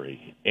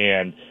mystery.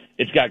 And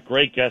it's got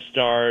great guest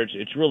stars.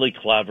 It's really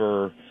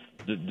clever.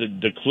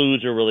 The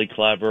clues are really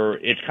clever.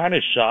 It's kind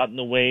of shot in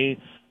the way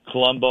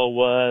Columbo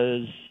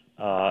was,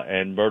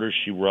 and Murder,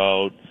 She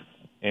Wrote,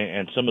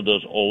 and some of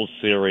those old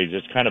series.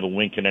 It's kind of a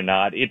wink and a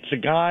nod. It's a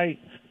guy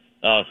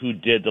who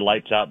did the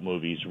Lights Out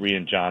movies,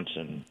 Rian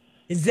Johnson.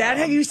 Is that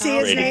how you say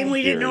his name?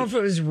 We series. didn't know if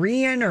it was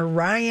Rian or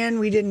Ryan.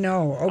 We didn't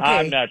know. Okay.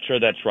 I'm not sure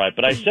that's right,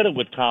 but I said it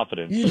with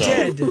confidence. You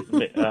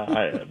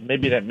did.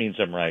 Maybe that means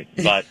I'm right.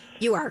 But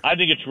You are. I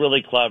think it's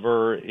really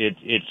clever.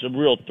 It's a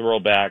real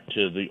throwback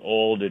to the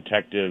old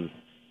detective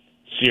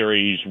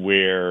series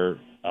where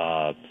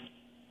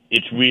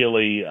it's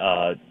really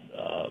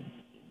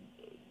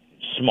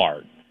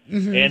smart.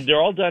 Mm-hmm. And they're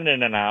all done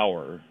in an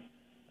hour.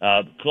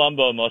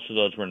 Columbo, most of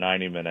those were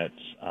 90 minutes.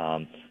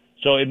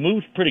 So it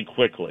moves pretty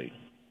quickly.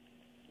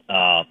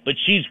 But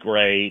she's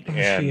great,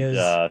 and she is.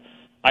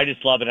 I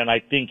just love it. And I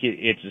think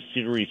it's a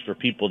series for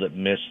people that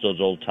miss those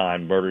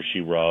old-time Murder,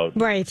 She Wrote,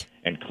 Right.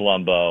 and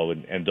Columbo,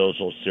 and those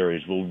old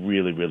series will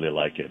really, really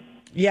like it.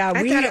 Yeah,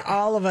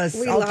 all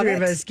three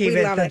of us gave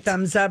it the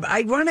thumbs up.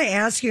 I want to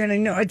ask you, and I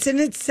know it's in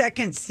its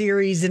second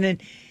series, and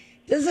it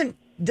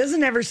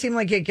doesn't ever seem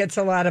like it gets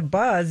a lot of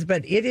buzz,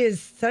 but it is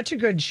such a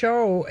good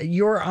show.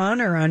 Your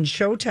Honor on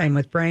Showtime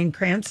with Bryan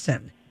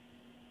Cranston.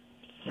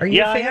 Are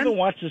you a fan? I haven't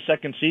watched the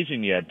second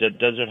season yet.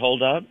 Does it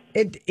hold up?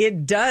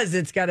 It does.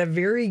 It's got a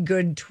very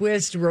good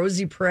twist.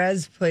 Rosie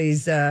Perez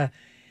plays an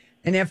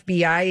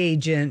FBI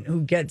agent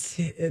who gets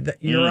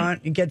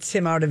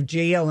him out of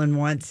jail and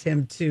wants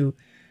him to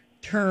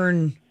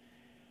turn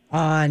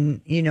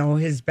on,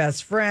 his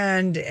best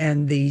friend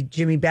and the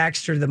Jimmy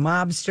Baxter, the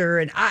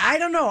mobster. And I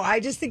don't know. I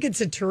just think it's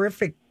a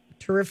terrific,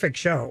 terrific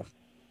show.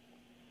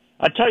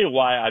 I'll tell you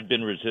why I've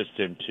been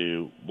resistant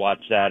to watch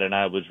that, and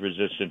I was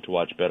resistant to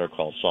watch Better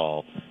Call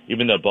Saul,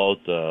 even though both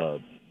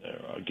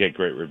get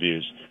great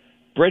reviews.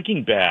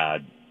 Breaking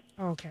Bad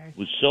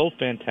was so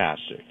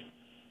fantastic.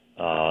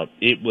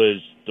 It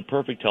was the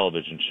perfect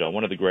television show,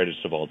 one of the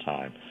greatest of all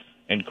time.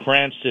 And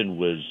Cranston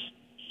was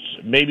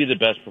maybe the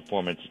best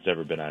performance that's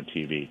ever been on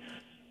TV.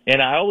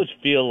 And I always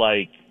feel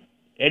like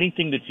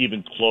anything that's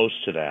even close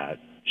to that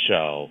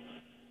show,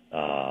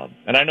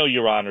 and I know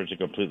Your Honor is a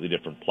completely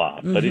different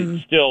plot, but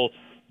it's still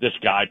this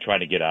guy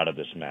trying to get out of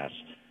this mess.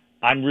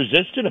 I'm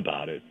resistant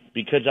about it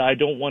because I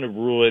don't want to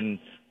ruin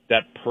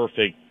that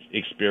perfect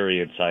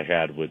experience I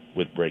had with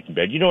Breaking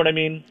Bad. You know what I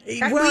mean?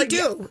 Well, we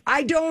do.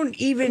 I don't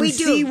even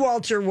see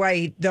Walter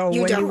White, though,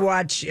 you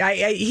watch.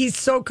 He's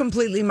so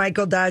completely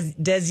Michael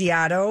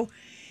Desiato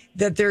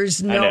that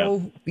there's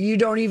you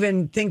don't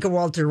even think of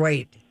Walter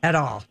White at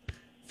all.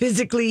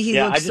 Physically, he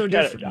looks so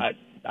different.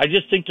 I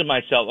just think to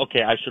myself,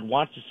 okay, I should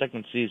watch the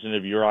second season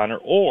of Your Honor,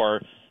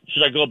 or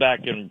should I go back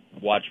and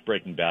watch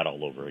Breaking Bad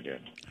all over again?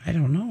 I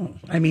don't know.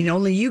 I mean,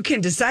 only you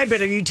can decide, but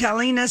are you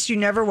telling us you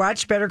never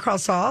watched Better Call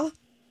Saul?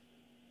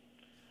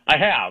 I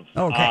have.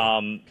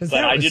 Okay.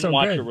 But I didn't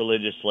watch it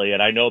religiously,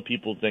 and I know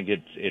people think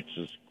it's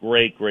this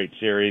great, great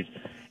series,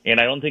 and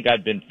I don't think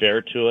I've been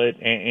fair to it,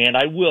 and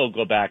I will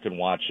go back and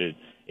watch it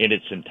in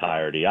its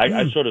entirety.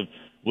 I sort of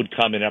would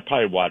come in, I'd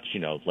probably watch,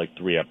 like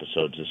 3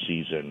 episodes a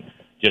season,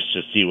 just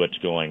to see what's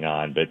going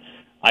on. But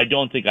I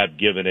don't think I've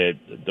given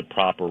it the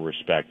proper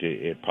respect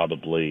it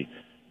probably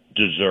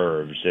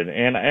deserves.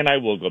 And I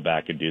will go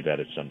back and do that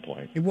at some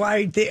point.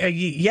 Why?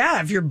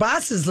 If your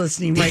boss is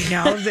listening right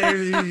now,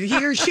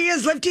 he or she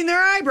is lifting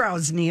their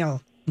eyebrows,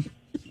 Neil.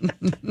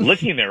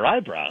 Licking their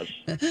eyebrows?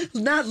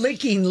 Not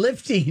licking,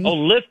 lifting. Oh,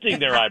 lifting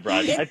their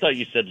eyebrows. I thought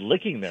you said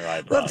licking their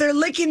eyebrows. Well, if they're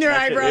licking their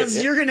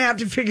eyebrows, you're going to have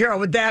to figure out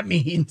what that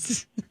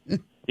means.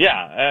 Yeah,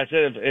 I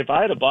said if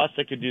I had a boss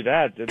that could do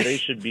that, then they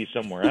should be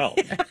somewhere else.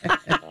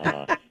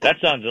 That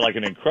sounds like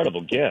an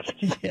incredible gift.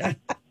 Yeah.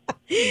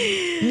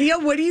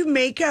 Neil, what do you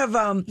make of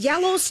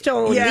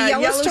Yellowstone? The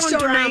Yellowstone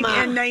drama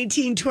in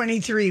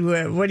 1923.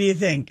 What do you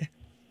think?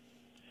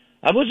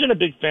 I wasn't a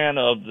big fan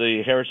of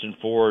the Harrison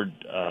Ford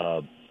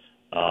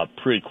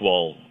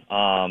prequel.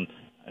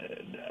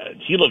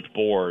 He looked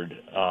bored.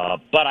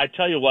 But I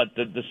tell you what,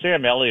 the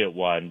Sam Elliott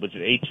one, was it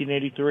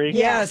 1883?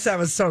 Yes, that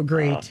was so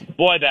great.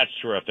 Boy, that's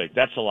terrific.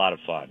 That's a lot of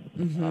fun.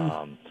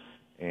 Mm-hmm.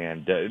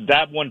 And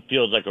that one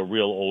feels like a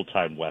real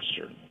old-time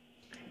Western.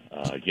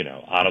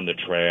 Out on the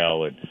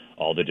trail and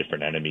all the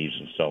different enemies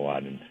and so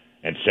on.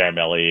 And Sam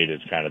Elliott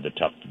is kind of the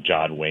tough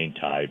John Wayne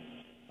type.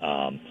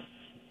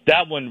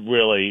 That one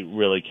really,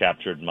 really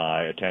captured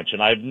my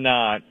attention. I've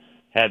not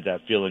had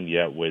that feeling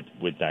yet with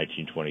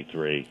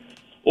 1923.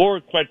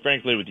 Or, quite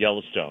frankly, with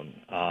Yellowstone.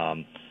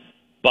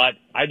 But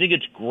I think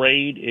it's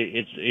great.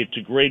 It's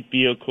a great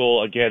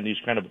vehicle. Again, these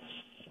kind of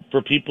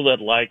for people that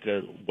like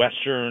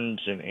westerns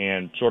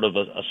and sort of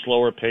a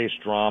slower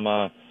paced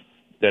drama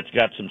that's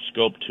got some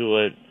scope to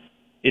it,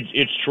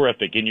 it's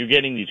terrific. And you're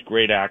getting these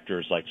great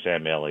actors like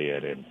Sam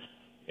Elliott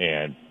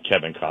and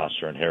Kevin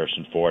Costner and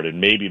Harrison Ford,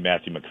 and maybe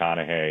Matthew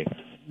McConaughey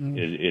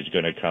is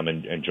going to come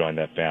and join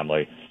that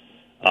family.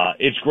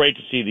 It's great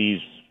to see these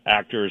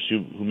actors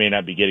who may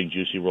not be getting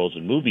juicy roles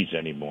in movies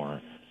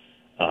anymore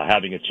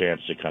having a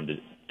chance to come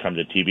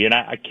to TV. And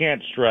I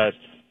can't stress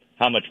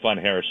how much fun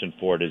Harrison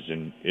Ford is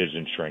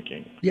in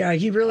Shrinking. Yeah,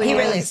 he really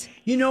is.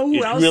 You know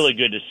who else? It's really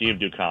good to see him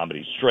do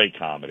comedy, straight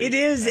comedy. It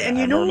is, and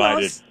you know who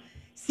else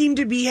seemed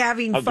to be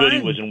having how fun? How good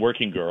he was in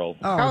Working Girl.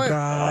 Oh,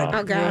 God.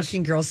 Oh, gosh.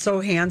 Working Girl,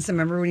 so handsome.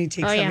 Remember when he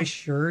takes off his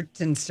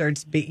shirt and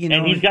starts,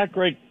 And he's got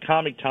great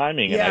comic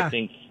timing, and I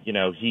think,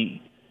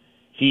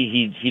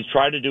 he's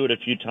tried to do it a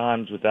few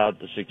times without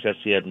the success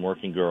he had in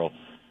Working Girl,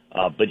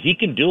 but he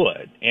can do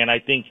it. And I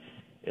think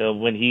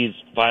when he's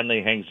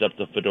finally hangs up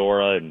the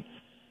fedora and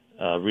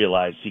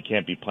realized he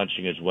can't be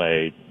punching his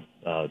way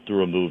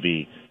through a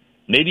movie,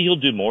 maybe he'll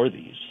do more of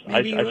these.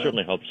 I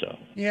certainly hope so.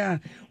 Yeah.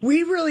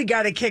 We really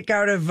got a kick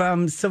out of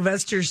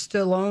Sylvester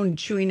Stallone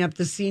chewing up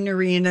the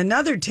scenery in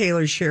another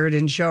Taylor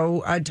Sheridan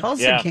show,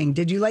 Tulsa King.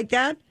 Did you like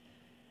that?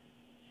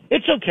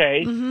 It's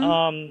okay.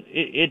 Mm-hmm.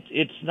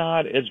 It's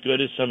not as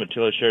good as some of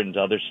Taylor Sheridan's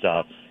other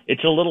stuff.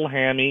 It's a little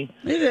hammy.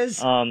 It is.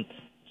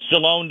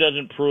 Stallone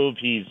doesn't prove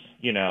he's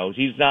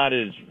not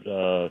as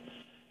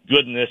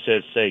good in this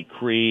as, say,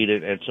 Creed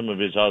and some of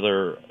his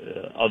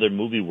other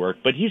movie work,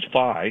 but he's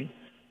fine.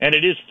 And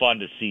it is fun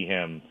to see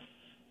him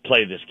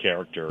play this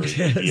character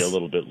and be a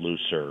little bit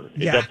looser. It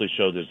definitely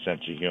shows his sense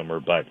of humor,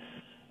 but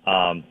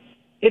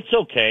it's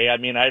okay. I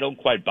mean, I don't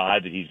quite buy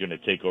that he's going to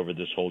take over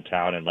this whole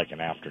town in like an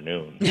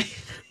afternoon.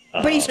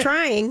 But he's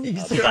trying.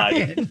 It's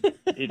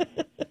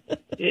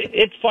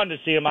fun to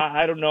see him.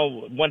 I don't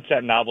know, once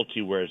that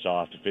novelty wears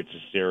off, if it's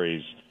a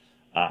series,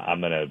 I'm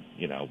going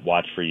to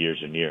watch for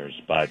years and years.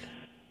 But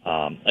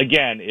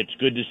again, it's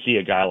good to see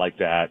a guy like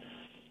that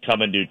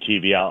come and do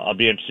TV. I'll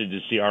be interested to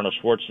see Arnold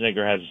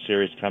Schwarzenegger has a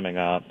series coming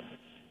up.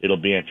 It'll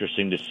be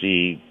interesting to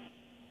see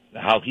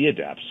how he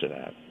adapts to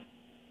that.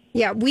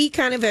 Yeah, we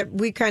kind of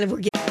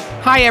were.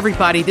 Hi,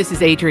 everybody. This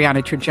is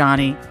Adriana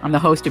Trajani. I'm the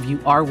host of You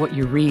Are What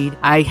You Read.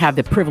 I have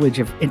the privilege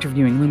of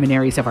interviewing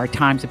luminaries of our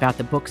times about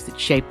the books that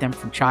shaped them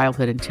from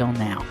childhood until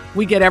now.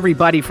 We get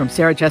everybody from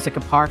Sarah Jessica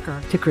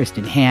Parker to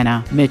Kristen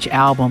Hanna, Mitch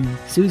Albom,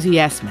 Susie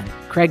Essman,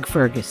 Craig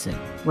Ferguson,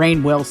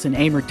 Rainn Wilson,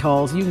 Amor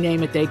Tolls, you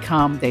name it, they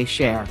come, they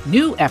share.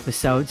 New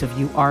episodes of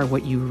You Are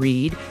What You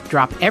Read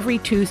drop every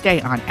Tuesday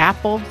on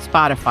Apple,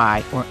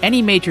 Spotify, or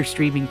any major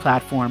streaming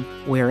platform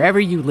wherever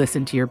you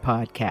listen to your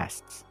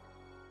podcasts.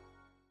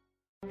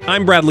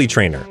 I'm Bradley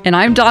Trainer. And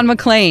I'm Don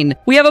McClain.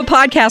 We have a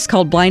podcast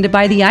called Blinded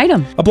by the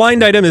Item. A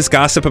blind item is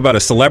gossip about a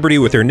celebrity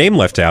with their name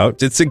left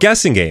out. It's a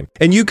guessing game,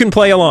 and you can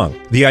play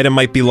along. The item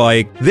might be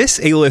like, this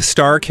A-list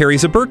star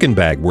carries a Birkin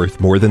bag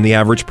worth more than the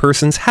average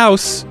person's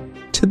house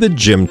to the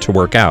gym to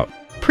work out.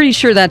 Pretty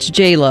sure that's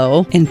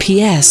J-Lo. And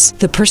P.S.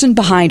 the person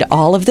behind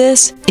all of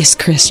this is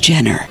Kris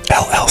Jenner,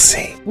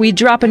 LLC. We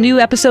drop a new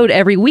episode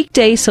every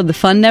weekday so the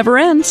fun never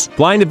ends.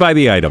 Blinded by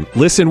the Item.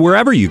 Listen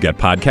wherever you get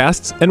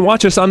podcasts and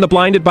watch us on the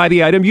Blinded by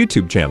the Item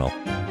YouTube channel.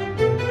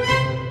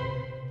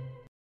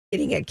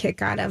 Getting a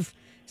kick out of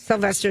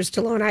Sylvester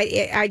Stallone.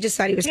 I just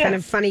thought he was kind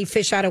of funny,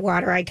 fish out of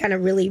water. We kind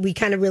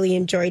of really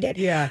enjoyed it.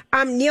 Yeah.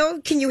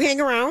 Neil, can you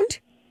hang around?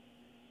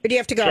 Or do you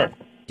have to go? Sure.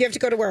 You have to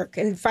go to work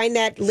and find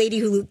that lady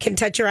who can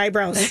touch your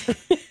eyebrows.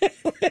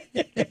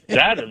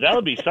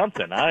 That'll be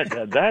something.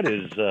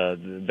 There's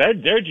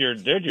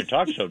your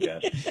talk show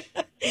guest.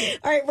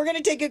 All right, we're going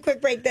to take a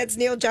quick break. That's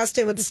Neil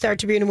Justin with the Star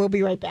Tribune, and we'll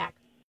be right back.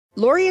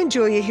 Lori and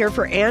Julia here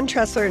for Ann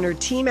Tressler and her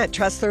team at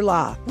Tressler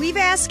Law. We've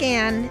asked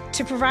Ann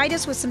to provide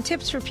us with some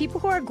tips for people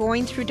who are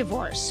going through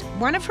divorce.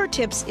 One of her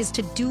tips is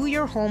to do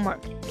your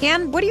homework.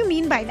 Ann, what do you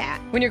mean by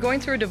that? When you're going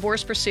through a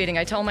divorce proceeding,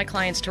 I tell my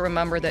clients to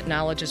remember that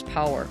knowledge is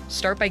power.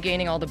 Start by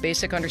gaining all the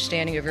basic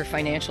understanding of your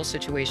financial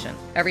situation.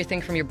 Everything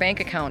from your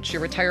bank accounts,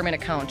 your retirement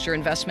accounts, your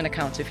investment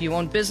accounts. If you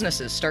own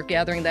businesses, start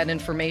gathering that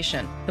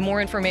information. The more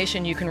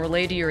information you can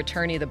relay to your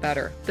attorney, the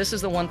better. This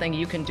is the one thing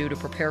you can do to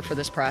prepare for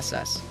this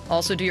process.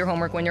 Also, do your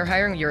homework when you're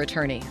hiring your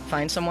attorney.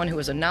 Find someone who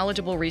is a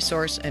knowledgeable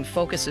resource and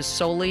focuses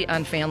solely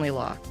on family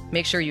law.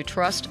 Make sure you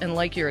trust and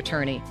like your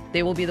attorney.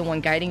 They will be the one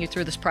guiding you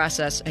through this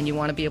process, and you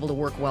want to be able to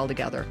work well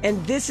together.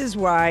 And this is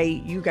why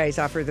you guys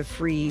offer the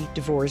free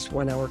divorce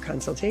 1-hour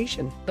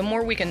consultation. The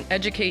more we can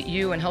educate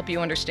you and help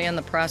you understand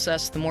the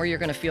process, the more you're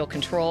going to feel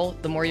control,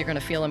 the more you're going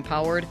to feel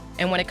empowered.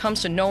 And when it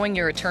comes to knowing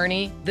your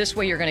attorney, this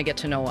way you're going to get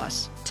to know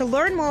us. To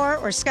learn more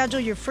or schedule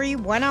your free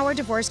 1-hour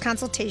divorce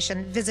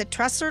consultation, visit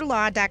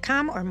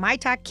TresslerLaw.com or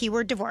MyTalk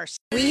keyword divorce.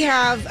 We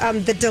have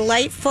the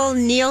delightful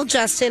Neil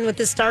Justin with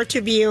the Star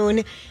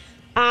Tribune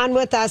on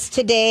with us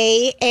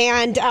today,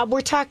 and we're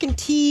talking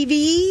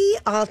TV,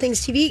 all things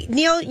TV.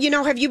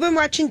 Neil, have you been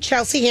watching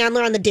Chelsea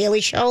Handler on The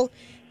Daily Show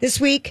this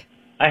week?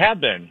 I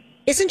have been.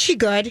 Isn't she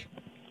good?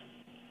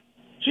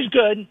 She's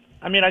good.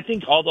 I mean, I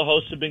think all the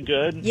hosts have been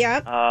good.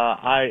 Yeah.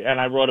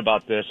 I wrote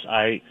about this.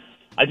 I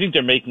think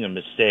they're making a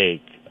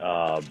mistake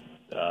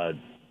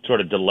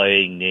sort of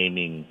delaying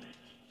naming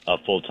a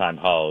full-time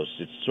host.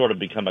 It's sort of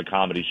become a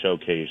comedy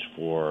showcase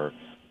for,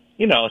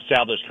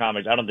 established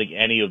comics. I don't think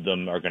any of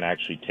them are going to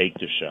actually take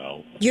the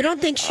show. You don't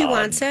think she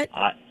wants it?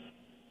 I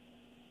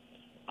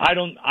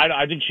don't.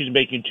 I think she's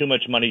making too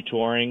much money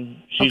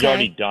touring. She's Okay.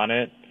 already done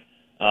it.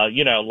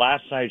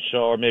 Last night's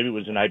show, or maybe it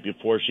was the night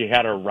before, she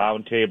had her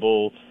round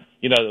table.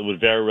 That was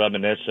very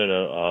reminiscent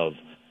of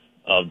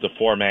the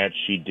format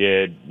she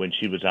did when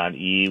she was on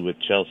E! with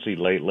Chelsea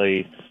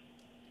lately.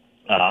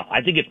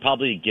 I think it's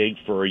probably a gig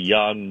for a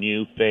young,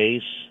 new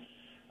face,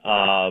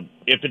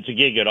 if it's a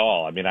gig at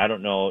all. I mean, I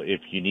don't know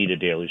if you need a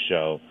daily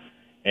show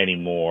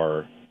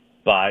anymore,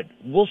 but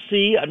we'll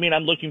see. I mean,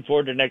 I'm looking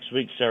forward to next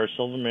week. Sarah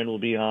Silverman will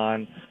be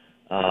on.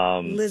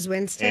 Liz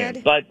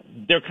Winstead. But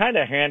they're kind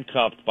of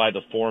handcuffed by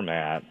the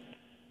format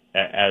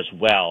as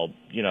well.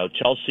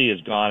 Chelsea has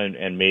gone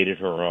and made it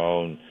her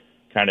own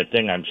kind of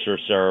thing. I'm sure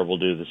Sarah will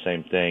do the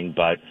same thing.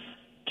 But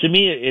to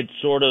me, it's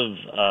sort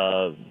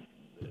of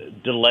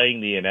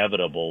delaying the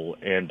inevitable.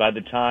 And by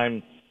the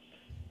time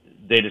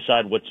they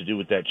decide what to do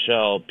with that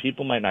show,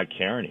 people might not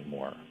care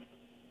anymore.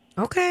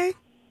 Okay.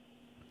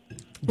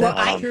 Well,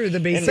 I hear the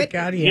basic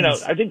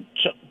audience. I think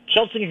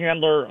Chelsea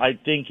Handler, I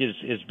think,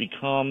 is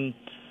become.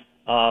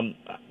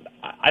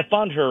 I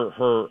found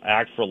her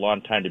act for a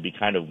long time to be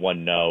kind of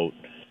one note.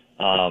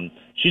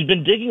 She's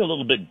been digging a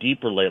little bit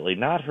deeper lately.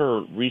 Not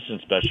her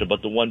recent special,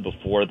 but the one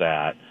before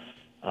that.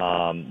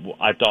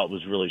 I thought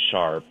was really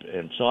sharp,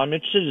 and so I'm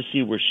interested to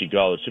see where she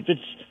goes. If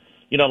it's,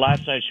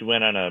 last night she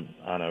went on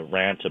a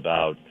rant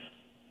about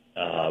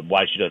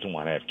why she doesn't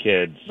want to have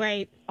kids.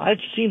 Right. I've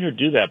seen her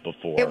do that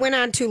before. It went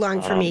on too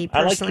long for me, I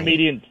like personally.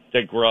 comedians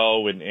that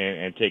grow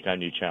and take on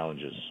new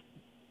challenges.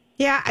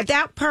 Yeah,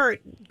 that part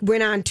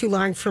went on too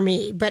long for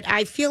me, but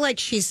I feel like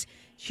she's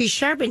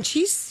sharp, and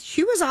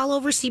she was all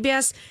over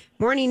CBS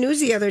Morning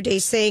News the other day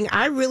saying,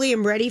 I really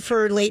am ready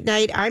for late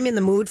night. I'm in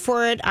the mood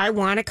for it. I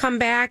want to come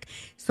back.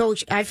 So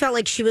I felt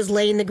like she was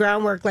laying the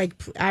groundwork, like,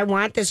 I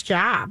want this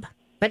job.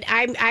 But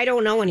I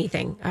don't know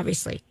anything,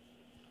 obviously.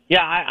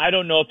 Yeah, I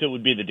don't know if it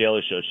would be the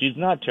Daily Show. She's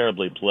not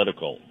terribly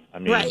political. I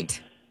mean,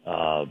 right.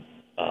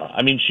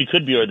 She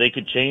could be, or they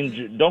could change.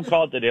 Don't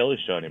call it the Daily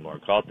Show anymore.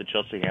 Call it the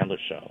Chelsea Handler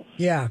Show.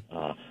 Yeah.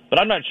 But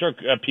I'm not sure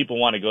people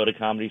want to go to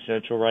Comedy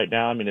Central right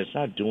now. I mean, it's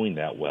not doing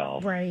that well.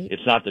 Right.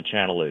 It's not the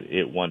channel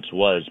it once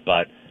was,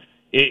 but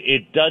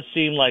it does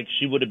seem like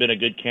she would have been a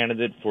good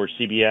candidate for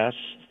CBS.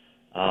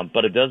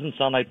 But it doesn't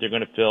sound like they're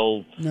going to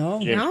fill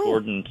James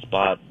Corden's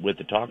spot with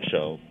the talk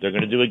show. They're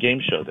going to do a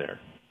game show there.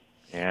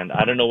 And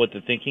I don't know what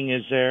the thinking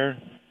is there.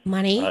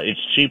 Money? It's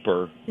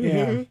cheaper.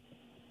 Yeah.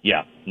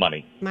 Yeah,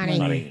 money.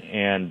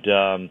 And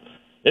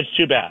it's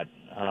too bad.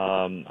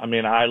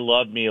 I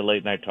love me a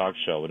late night talk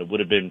show, and it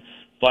would have been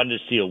fun to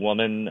see a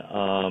woman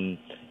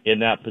in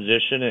that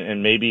position,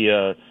 and maybe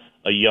a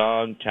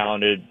young,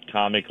 talented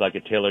comic like a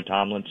Taylor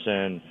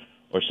Tomlinson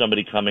or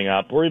somebody coming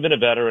up, or even a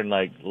veteran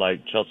like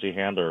Chelsea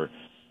Handler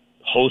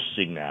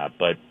hosting that.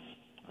 But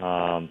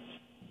I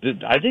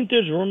think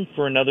there's room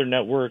for another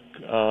network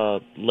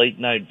late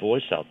night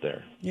voice out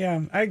there.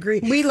 Yeah, I agree.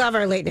 We love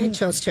our late night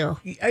shows too.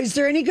 Is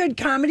there any good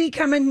comedy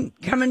coming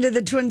to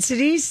the Twin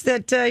Cities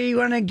that you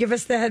want to give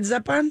us the heads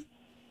up on?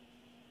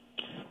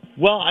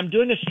 Well, I'm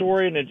doing a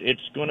story, and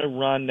it's going to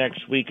run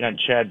next week on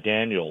Chad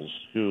Daniels,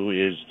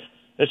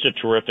 that's a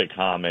terrific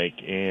comic,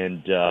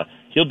 and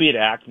he'll be at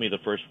Acme the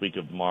first week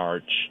of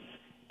March,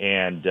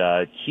 and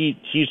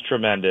he's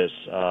tremendous.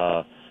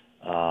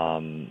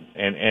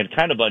 And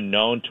kind of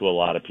unknown to a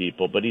lot of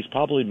people, but he's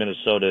probably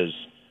Minnesota's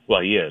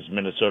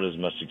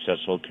most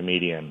successful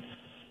comedian,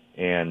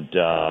 and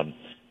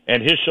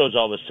his shows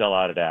always sell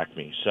out at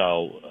Acme.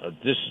 So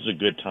this is a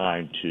good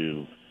time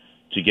to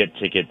get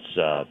tickets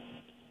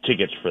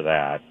for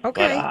that.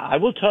 Okay. But I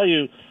will tell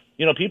you,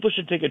 people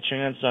should take a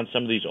chance on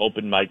some of these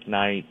open mic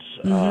nights.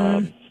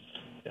 Mm-hmm.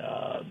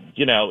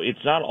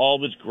 It's not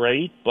always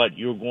great, but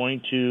you're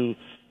going to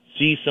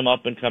see some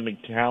up-and-coming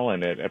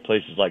talent at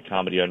places like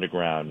Comedy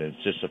Underground and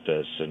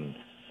Sisyphus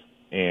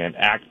and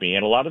Acme,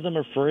 and a lot of them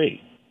are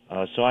free.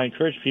 So I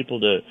encourage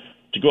people to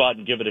go out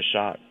and give it a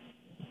shot.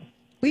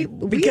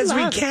 Because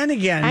we can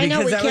again. I know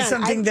because we that was can.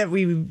 something that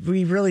we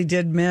really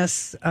did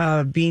miss,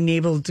 being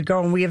able to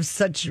go. And we have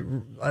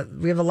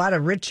we have a lot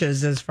of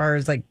riches as far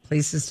as like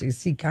places to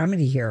see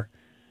comedy here.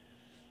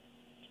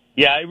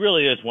 Yeah, it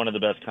really is one of the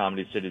best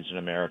comedy cities in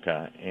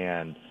America,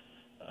 and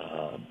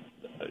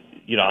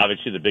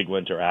obviously the big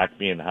ones are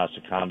Acme and the House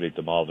of Comedy at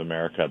the Mall of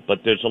America. But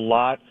there's a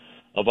lot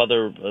of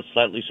other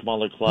slightly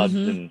smaller clubs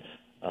and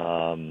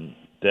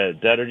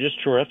that are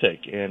just terrific,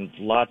 and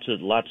lots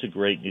of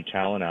great new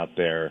talent out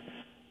there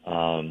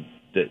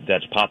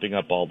that's popping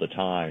up all the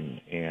time.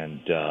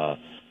 And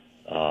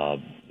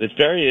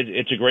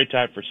it's a great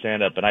time for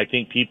stand up, and I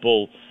think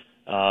people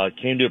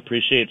came to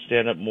appreciate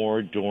stand up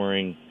more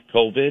during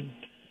COVID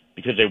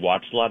because they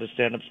watched a lot of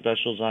stand up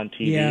specials on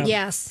TV. Yeah.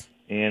 Yes.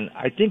 And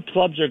I think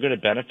clubs are going to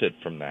benefit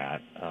from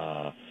that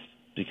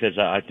because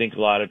I think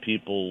a lot of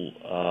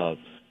people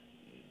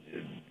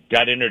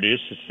got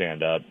introduced to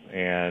stand-up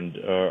and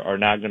are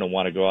not going to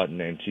want to go out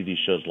and see these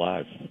shows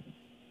live.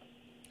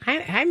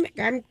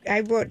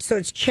 I wrote, so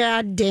it's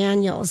Chad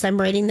Daniels.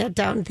 I'm writing that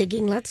down,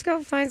 thinking, let's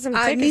go find some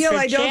tickets. Neil, for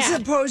I don't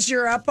Chad. suppose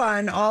you're up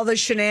on all the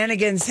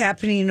shenanigans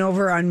happening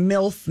over on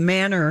MILF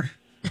Manor.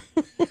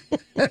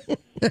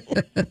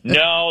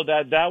 No,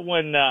 that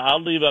one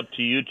I'll leave up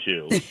to you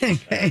two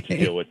to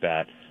deal with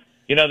that.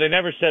 You know, they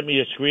never sent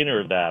me a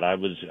screener of that. I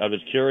was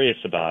curious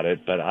about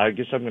it, but I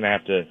guess I'm going to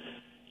have to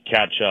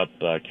catch up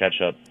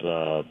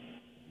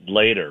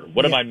later.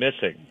 What am I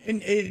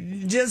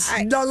missing? Just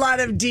a lot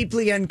of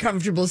deeply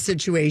uncomfortable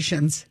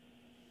situations.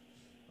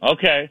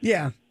 Okay.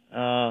 Yeah.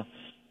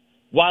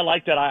 Well, I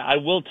like that. I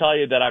will tell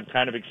you that I'm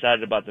kind of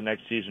excited about the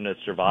next season of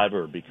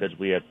Survivor because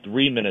we have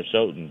 3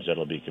 Minnesotans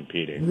that'll be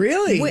competing.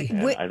 Really?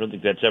 I don't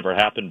think that's ever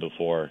happened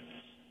before.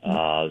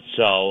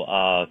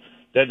 So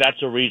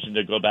that's a reason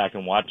to go back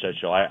and watch that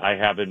show. I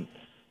haven't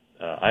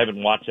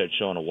watched that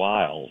show in a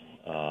while.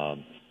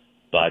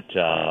 But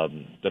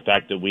the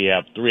fact that we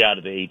have 3 out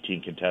of the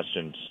 18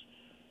 contestants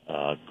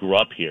grew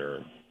up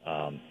here,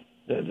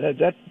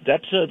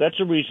 that's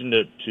a reason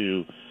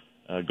to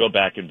go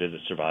back and visit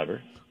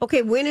Survivor.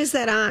 Okay, when is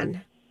that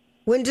on?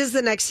 When does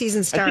the next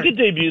season start? I think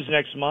it debuts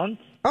next month.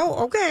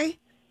 Oh, okay.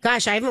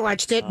 Gosh, I haven't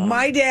watched it.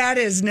 My dad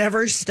has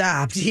never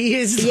stopped. He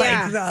is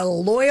like the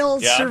loyal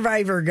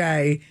Survivor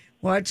guy.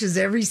 Watches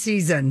every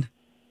season.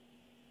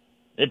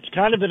 It's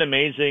kind of an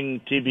amazing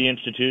TV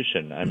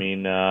institution. I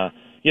mean,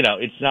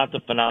 it's not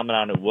the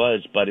phenomenon it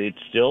was, but it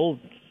still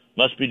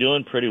must be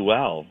doing pretty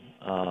well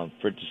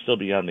for it to still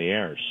be on the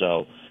air.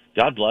 So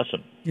God bless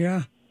them.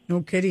 Yeah,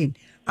 no kidding.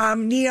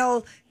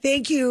 Neil,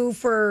 thank you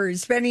for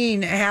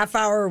spending a half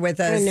hour with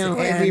us. I know,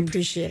 we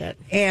appreciate it.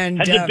 And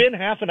has it been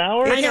half an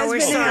hour? I know, we're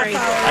sorry.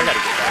 I got to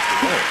get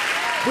back to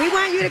work. We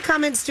want you to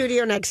come in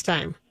studio next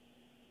time.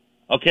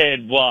 Okay,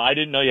 well, I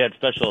didn't know you had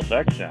special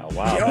effects now.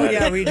 Wow. Oh,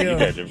 yeah, we do. You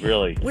guys have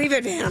really We've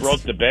advanced. broke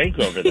the bank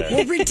over there.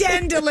 We'll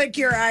pretend to lick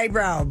your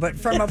eyebrow, but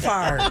from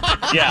afar.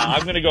 Yeah,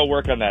 I'm going to go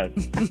work on that.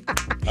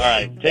 All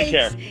right, take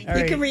care.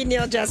 You can read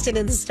Neil Justin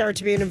in the Star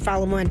Tribune and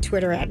follow him on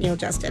Twitter at Neil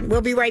Justin.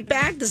 We'll be right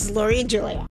back. This is Lori and Julia.